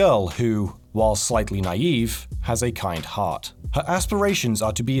 16-year-old girl who, while slightly naive, has a kind heart. Her aspirations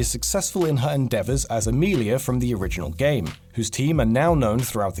are to be as successful in her endeavors as Amelia from the original game, whose team are now known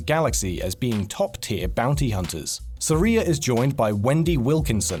throughout the galaxy as being top-tier bounty hunters. Saria is joined by Wendy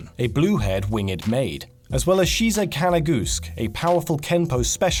Wilkinson, a blue-haired winged maid, as well as Shiza Kanagusk, a powerful Kenpo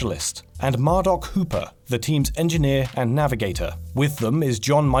specialist, and Mardok Hooper, the team's engineer and navigator. With them is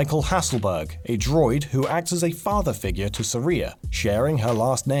John Michael Hasselberg, a droid who acts as a father figure to Saria, sharing her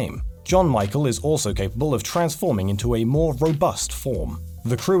last name. John Michael is also capable of transforming into a more robust form.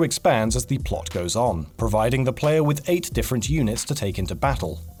 The crew expands as the plot goes on, providing the player with 8 different units to take into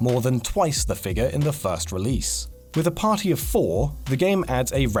battle, more than twice the figure in the first release. With a party of 4, the game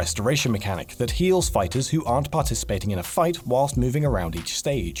adds a restoration mechanic that heals fighters who aren't participating in a fight whilst moving around each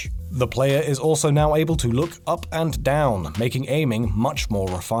stage. The player is also now able to look up and down, making aiming much more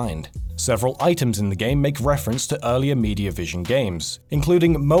refined. Several items in the game make reference to earlier MediaVision games,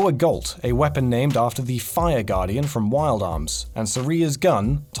 including Moa Golt, a weapon named after the Fire Guardian from Wild Arms, and Saria's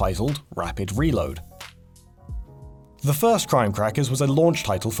gun, titled Rapid Reload. The first Crime Crackers was a launch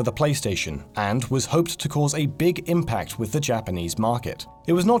title for the PlayStation, and was hoped to cause a big impact with the Japanese market.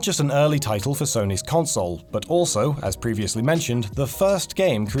 It was not just an early title for Sony's console, but also, as previously mentioned, the first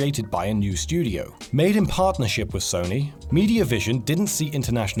game created by a new studio. Made in partnership with Sony, MediaVision didn't see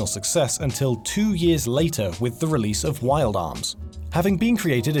international success until 2 years later with the release of Wild Arms. Having been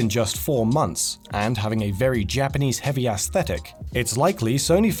created in just 4 months, and having a very Japanese-heavy aesthetic, it's likely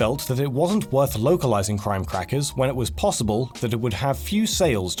Sony felt that it wasn't worth localizing Crime Crackers when it was possible that it would have few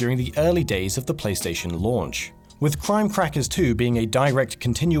sales during the early days of the PlayStation launch. With Crime Crackers 2 being a direct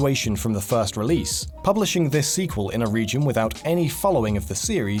continuation from the first release, publishing this sequel in a region without any following of the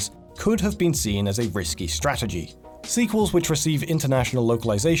series could have been seen as a risky strategy. Sequels which receive international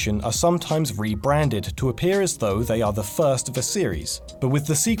localization are sometimes rebranded to appear as though they are the first of a series, but with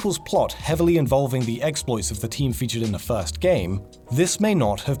the sequel's plot heavily involving the exploits of the team featured in the first game, this may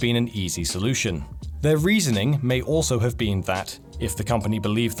not have been an easy solution. Their reasoning may also have been that, if the company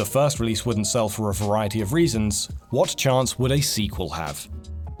believed the first release wouldn't sell for a variety of reasons, what chance would a sequel have?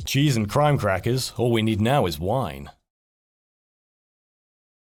 Cheese and Crime Crackers, all we need now is wine.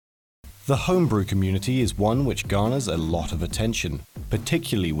 The homebrew community is one which garners a lot of attention,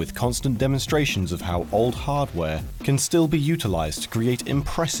 particularly with constant demonstrations of how old hardware can still be utilized to create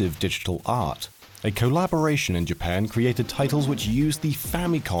impressive digital art. A collaboration in Japan created titles which use the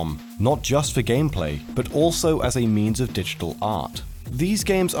Famicom, not just for gameplay, but also as a means of digital art. These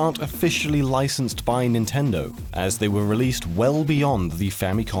games aren't officially licensed by Nintendo, as they were released well beyond the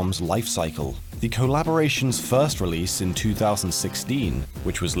Famicom's life cycle. The collaboration's first release in 2016,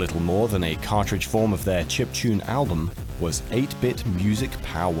 which was little more than a cartridge form of their chiptune album, was 8-Bit Music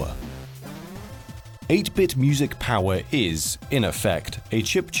Power. 8-Bit Music Power is, in effect, a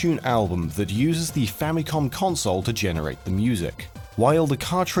chiptune album that uses the Famicom console to generate the music. While the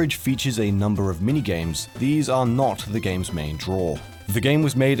cartridge features a number of minigames, these are not the game's main draw. The game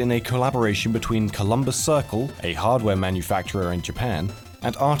was made in a collaboration between Columbus Circle, a hardware manufacturer in Japan,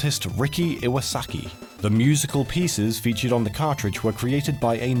 and artist Riki Iwasaki. The musical pieces featured on the cartridge were created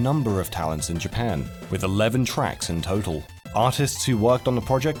by a number of talents in Japan, with 11 tracks in total. Artists who worked on the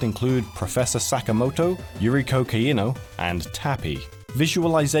project include Professor Sakamoto, Yuriko Kaino, and Tappy.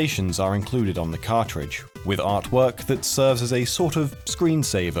 Visualizations are included on the cartridge, with artwork that serves as a sort of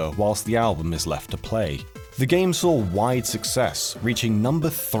screensaver whilst the album is left to play. The game saw wide success, reaching number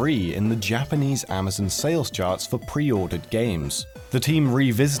 3 in the Japanese Amazon sales charts for pre-ordered games. The team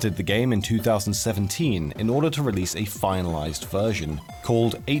revisited the game in 2017 in order to release a finalized version,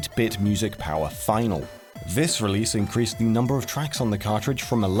 called 8-Bit Music Power Final. This release increased the number of tracks on the cartridge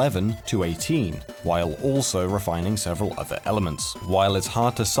from 11 to 18, while also refining several other elements. While it's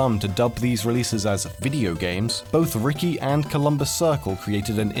hard to dub these releases as video games, both Riki and Columbus Circle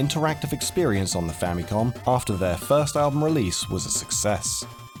created an interactive experience on the Famicom after their first album release was a success.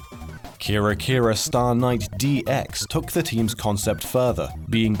 Kira Kira Star Knight DX took the team's concept further,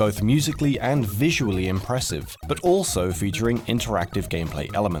 being both musically and visually impressive, but also featuring interactive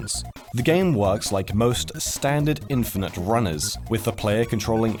gameplay elements. The game works like most standard Infinite runners, with the player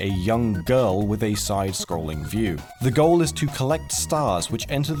controlling a young girl with a side-scrolling view. The goal is to collect stars which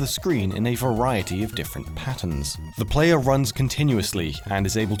enter the screen in a variety of different patterns. The player runs continuously and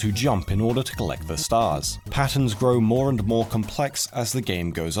is able to jump in order to collect the stars. Patterns grow more and more complex as the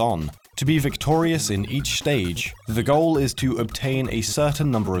game goes on. To be victorious in each stage, the goal is to obtain a certain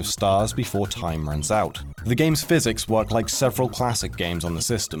number of stars before time runs out. The game's physics work like several classic games on the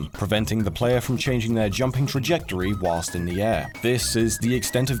system, preventing the player from changing their jumping trajectory whilst in the air. This is the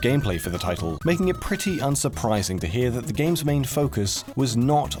extent of gameplay for the title, making it pretty unsurprising to hear that the game's main focus was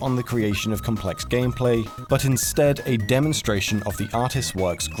not on the creation of complex gameplay, but instead a demonstration of the artist's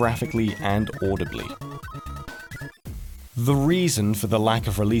works graphically and audibly. The reason for the lack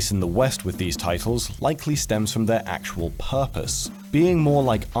of release in the West with these titles likely stems from their actual purpose. Being more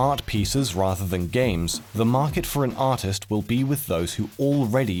like art pieces rather than games, the market for an artist will be with those who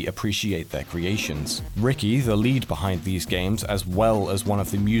already appreciate their creations. Riki, the lead behind these games, as well as one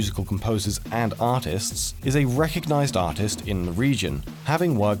of the musical composers and artists, is a recognized artist in the region,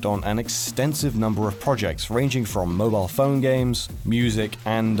 having worked on an extensive number of projects ranging from mobile phone games, music,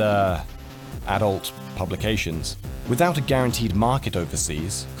 and adult publications. Without a guaranteed market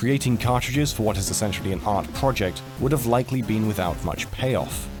overseas, creating cartridges for what is essentially an art project would have likely been without much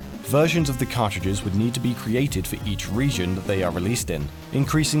payoff. Versions of the cartridges would need to be created for each region that they are released in,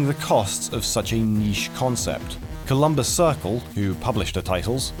 increasing the costs of such a niche concept. Columbus Circle, who published the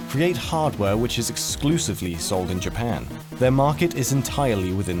titles, create hardware which is exclusively sold in Japan. Their market is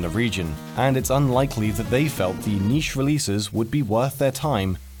entirely within the region, and it's unlikely that they felt the niche releases would be worth their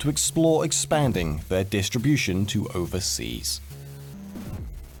time to explore expanding their distribution to overseas.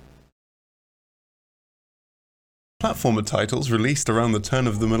 Platformer titles released around the turn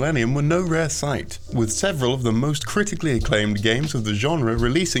of the millennium were no rare sight, with several of the most critically acclaimed games of the genre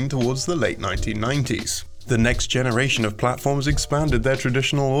releasing towards the late 1990s. The next generation of platforms expanded their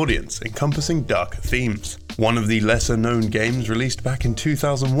traditional audience, encompassing darker themes. One of the lesser-known games released back in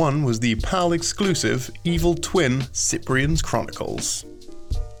 2001 was the PAL-exclusive Evil Twin: Cyprian's Chronicles.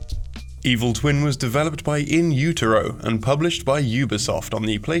 Evil Twin was developed by In Utero and published by Ubisoft on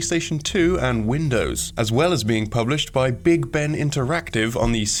the PlayStation 2 and Windows, as well as being published by Big Ben Interactive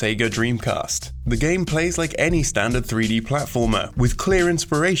on the Sega Dreamcast. The game plays like any standard 3D platformer, with clear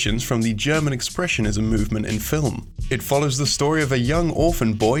inspirations from the German Expressionism movement in film. It follows the story of a young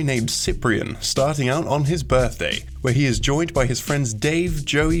orphan boy named Cyprian, starting out on his birthday, where he is joined by his friends Dave,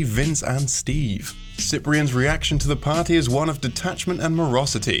 Joey, Vince, and Steve. Cyprian's reaction to the party is one of detachment and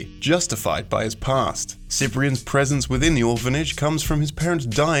morosity, justified by his past. Cyprian's presence within the orphanage comes from his parents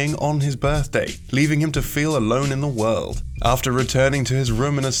dying on his birthday, leaving him to feel alone in the world. After returning to his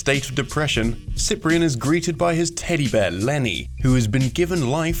room in a state of depression, Cyprian is greeted by his teddy bear Lenny, who has been given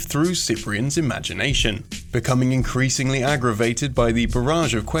life through Cyprian's imagination. Becoming increasingly aggravated by the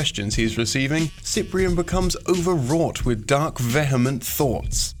barrage of questions he is receiving, Cyprian becomes overwrought with dark, vehement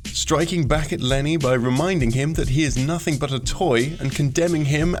thoughts, striking back at Lenny by reminding him that he is nothing but a toy and condemning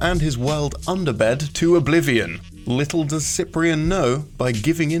him and his world underbed to oblivion. Little does Cyprian know, by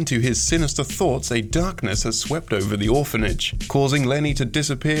giving into his sinister thoughts, a darkness has swept over the orphanage, causing Lenny to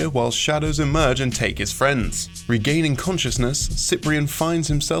disappear while shadows emerge and take his friends. Regaining consciousness, Cyprian finds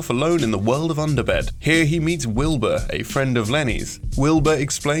himself alone in the world of Underbed. Here he meets Wilbur, a friend of Lenny's. Wilbur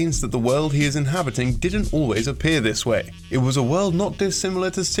explains that the world he is inhabiting didn't always appear this way. It was a world not dissimilar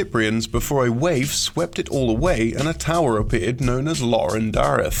to Cyprian's before a wave swept it all away and a tower appeared known as Lauren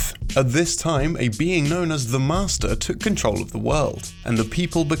Dareth. At this time, a being known as the Master took control of the world, and the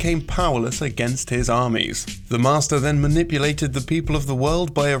people became powerless against his armies. The Master then manipulated the people of the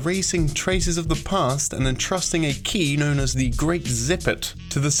world by erasing traces of the past and entrusting a key known as the Great Zippet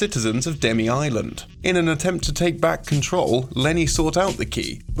to the citizens of Demi Island. In an attempt to take back control, Lenny sought out the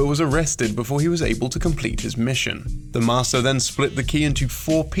key, but was arrested before he was able to complete his mission. The Master then split the key into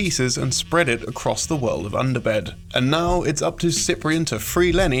 4 pieces and spread it across the world of Underbed. And now it's up to Cyprian to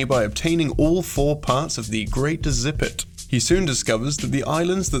free Lenny by obtaining all 4 parts of the Great Zippet. He soon discovers that the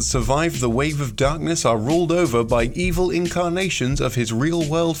islands that survived the wave of darkness are ruled over by evil incarnations of his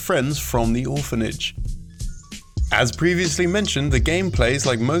real-world friends from the orphanage. As previously mentioned, the game plays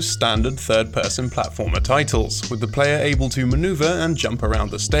like most standard third-person platformer titles, with the player able to maneuver and jump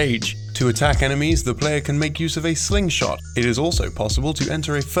around the stage. To attack enemies, the player can make use of a slingshot. It is also possible to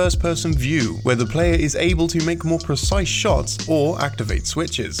enter a first-person view, where the player is able to make more precise shots or activate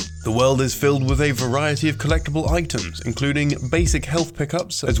switches. The world is filled with a variety of collectible items, including basic health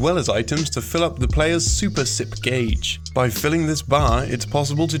pickups, as well as items to fill up the player's Super Sip gauge. By filling this bar, it's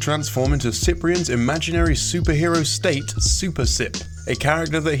possible to transform into Cyprian's imaginary superhero state, Super Sip, a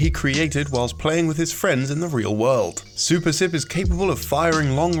character that he created whilst playing with his friends in the real world. Super Sip is capable of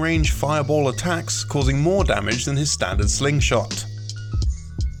firing long-range fireball attacks, causing more damage than his standard slingshot.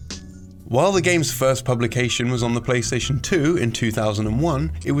 While the game's first publication was on the PlayStation 2 in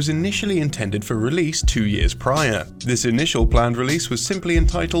 2001, it was initially intended for release 2 years prior. This initial planned release was simply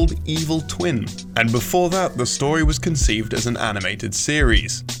entitled Evil Twin, and before that the story was conceived as an animated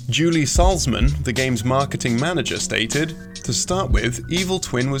series. Julie Salzman, the game's marketing manager, stated, "To start with, Evil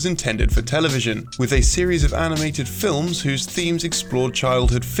Twin was intended for television, with a series of animated films whose themes explored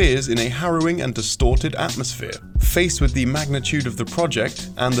childhood fears in a harrowing and distorted atmosphere. Faced with the magnitude of the project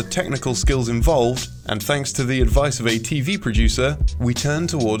and the technical skills involved, and thanks to the advice of a TV producer, we turned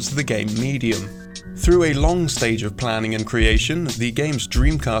towards the game medium." Through a long stage of planning and creation, the game's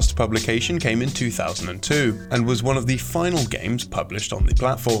Dreamcast publication came in 2002, and was one of the final games published on the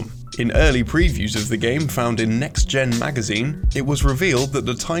platform. In early previews of the game found in Next Gen magazine, it was revealed that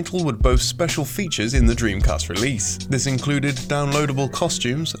the title would boast special features in the Dreamcast release. This included downloadable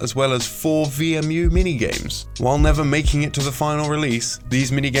costumes, as well as 4 VMU minigames. While never making it to the final release,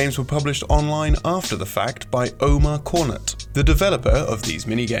 these minigames were published online after the fact by Omar Cornett, the developer of these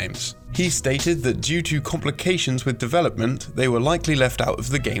minigames. He stated that due to complications with development, they were likely left out of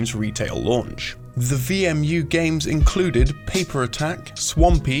the game's retail launch. The VMU games included Paper Attack,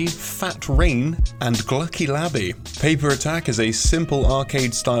 Swampy, Fat Rain, and Glucky Labby. Paper Attack is a simple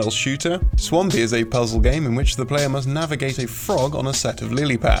arcade-style shooter. Swampy is a puzzle game in which the player must navigate a frog on a set of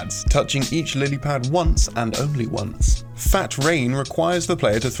lily pads, touching each lily pad once and only once. Fat Rain requires the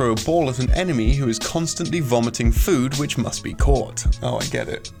player to throw a ball at an enemy who is constantly vomiting food which must be caught. Oh, I get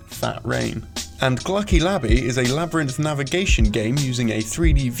it. Fat Rain. And Glucky Labby is a labyrinth navigation game using a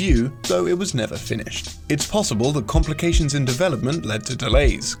 3D view, though it was never finished. It's possible that complications in development led to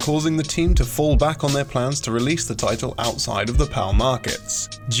delays, causing the team to fall back on their plans to release the title outside of the PAL markets.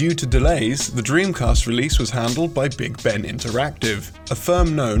 Due to delays, the Dreamcast release was handled by Big Ben Interactive, a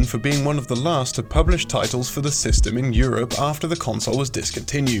firm known for being one of the last to publish titles for the system in Europe after the console was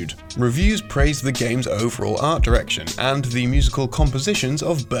discontinued. Reviews praised the game's overall art direction and the musical compositions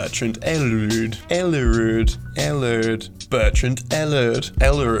of Bertrand Ellard,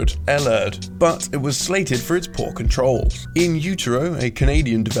 but it was slated for its poor controls. In Utero, a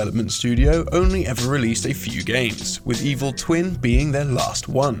Canadian development studio, only ever released a few games, with Evil Twin being their last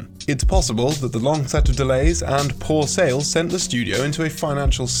one. It's possible that the long set of delays and poor sales sent the studio into a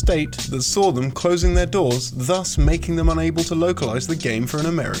financial state that saw them closing their doors, thus making them unable to localize the game for an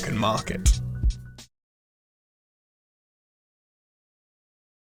American market.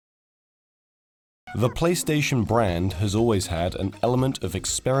 The PlayStation brand has always had an element of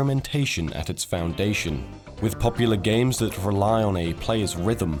experimentation at its foundation. With popular games that rely on a player's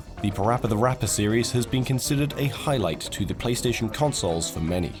rhythm, the Parappa the Rapper series has been considered a highlight to the PlayStation consoles for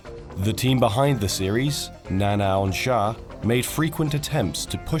many. The team behind the series, Nanao and Shah, made frequent attempts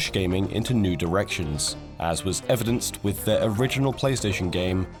to push gaming into new directions, as was evidenced with their original PlayStation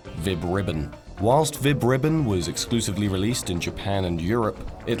game, Vib Ribbon. Whilst Vib Ribbon was exclusively released in Japan and Europe,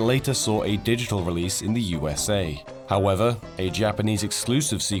 it later saw a digital release in the USA. However, a Japanese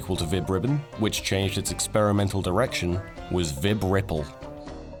exclusive sequel to Vib Ribbon, which changed its experimental direction, was Vib Ripple.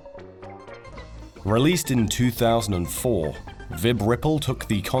 Released in 2004, Vib Ripple took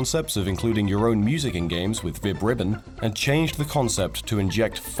the concepts of including your own music in games with Vib Ribbon and changed the concept to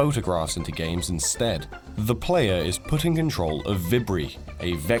inject photographs into games instead. The player is put in control of Vibri,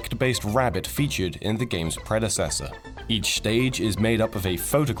 a vector-based rabbit featured in the game's predecessor. Each stage is made up of a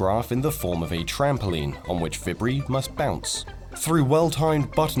photograph in the form of a trampoline on which Vibri must bounce. Through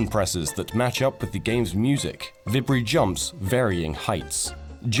well-timed button presses that match up with the game's music, Vibri jumps varying heights.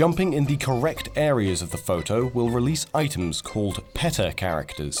 Jumping in the correct areas of the photo will release items called PETA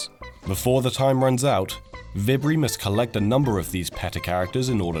characters. Before the time runs out, Vibri must collect a number of these PETA characters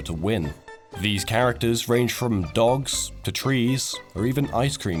in order to win. These characters range from dogs to trees or even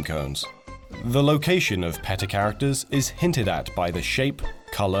ice cream cones. The location of PETA characters is hinted at by the shape,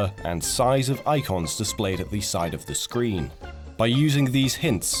 color, and size of icons displayed at the side of the screen. By using these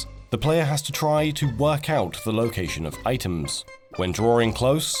hints, the player has to try to work out the location of items. When drawing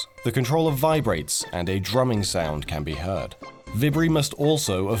close, the controller vibrates and a drumming sound can be heard. Vibri must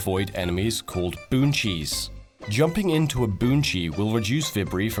also avoid enemies called boonchies. Jumping into a boonchie will reduce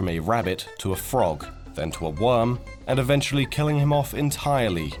Vibri from a rabbit to a frog, then to a worm, and eventually killing him off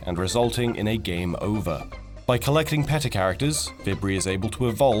entirely and resulting in a game over. By collecting PETA characters, Vibri is able to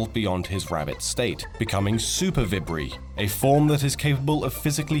evolve beyond his rabbit state, becoming Super Vibri, a form that is capable of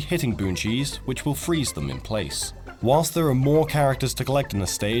physically hitting boonchies, which will freeze them in place. Whilst there are more characters to collect in a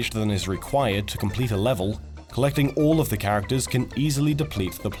stage than is required to complete a level, collecting all of the characters can easily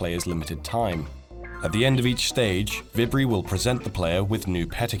deplete the player's limited time. At the end of each stage, Vibri will present the player with new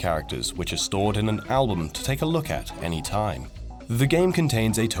PETA characters, which are stored in an album to take a look at any time. The game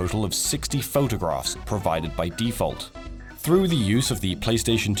contains a total of 60 photographs provided by default. Through the use of the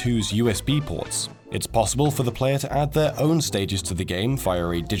PlayStation 2's USB ports, it's possible for the player to add their own stages to the game via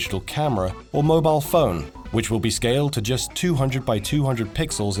a digital camera or mobile phone, which will be scaled to just 200 by 200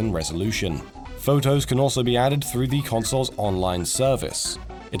 pixels in resolution. Photos can also be added through the console's online service.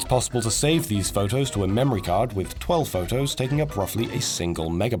 It's possible to save these photos to a memory card with 12 photos taking up roughly a single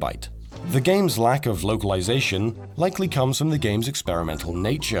megabyte. The game's lack of localization likely comes from the game's experimental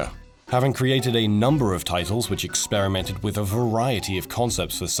nature. Having created a number of titles which experimented with a variety of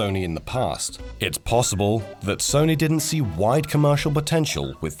concepts for Sony in the past, it's possible that Sony didn't see wide commercial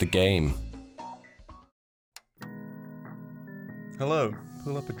potential with the game. Hello,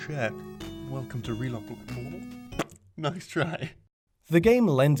 pull up a chair. Welcome to Relock. Nice try. The game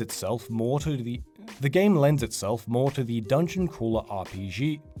lends itself more to the dungeon crawler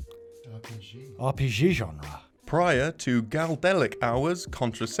RPG genre. Prior to Galdelic Hours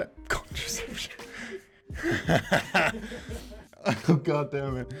contraception. Oh, god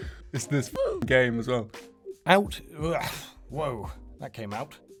damn it. It's this game as well. Out. Ugh. Whoa, that came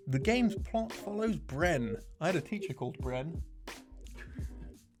out. The game's plot follows Bren. I had a teacher called Bren.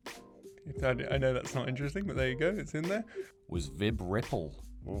 I know that's not interesting, but there you go, it's in there. Was Vib Ripple.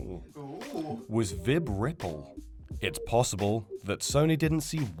 Was Vib Ripple. It's possible that Sony didn't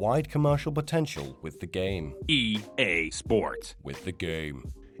see wide commercial potential with the game. EA Sports. With the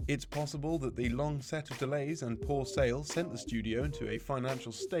game. It's possible that the long set of delays and poor sales sent the studio into a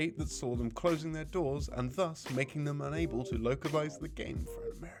financial state that saw them closing their doors and thus making them unable to localize the game for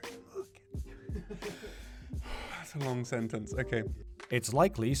an American market. That's a long sentence, okay. It's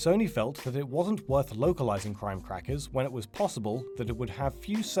likely Sony felt that it wasn't worth localizing Crime Crackers when it was possible that it would have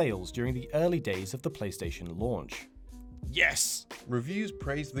few sales during the early days of the PlayStation launch. Yes! Reviews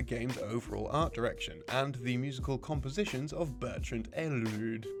praised the game's overall art direction and the musical compositions of Bertrand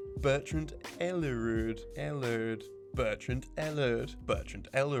Ellerud. Bertrand Ellerud. I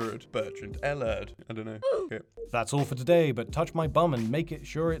don't know. Okay. That's all for today, but touch my bum and make it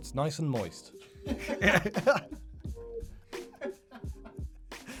sure it's nice and moist.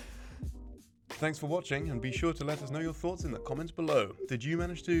 Thanks for watching, and be sure to let us know your thoughts in the comments below. Did you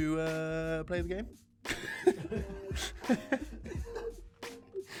manage to play the game?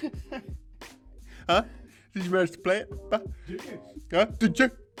 Huh? Did you manage to play it? Did you? Did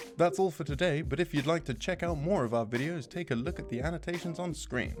you? That's all for today, but if you'd like to check out more of our videos, take a look at the annotations on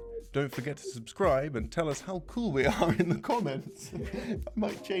screen. Don't forget to subscribe and tell us how cool we are in the comments. I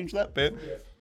might change that bit.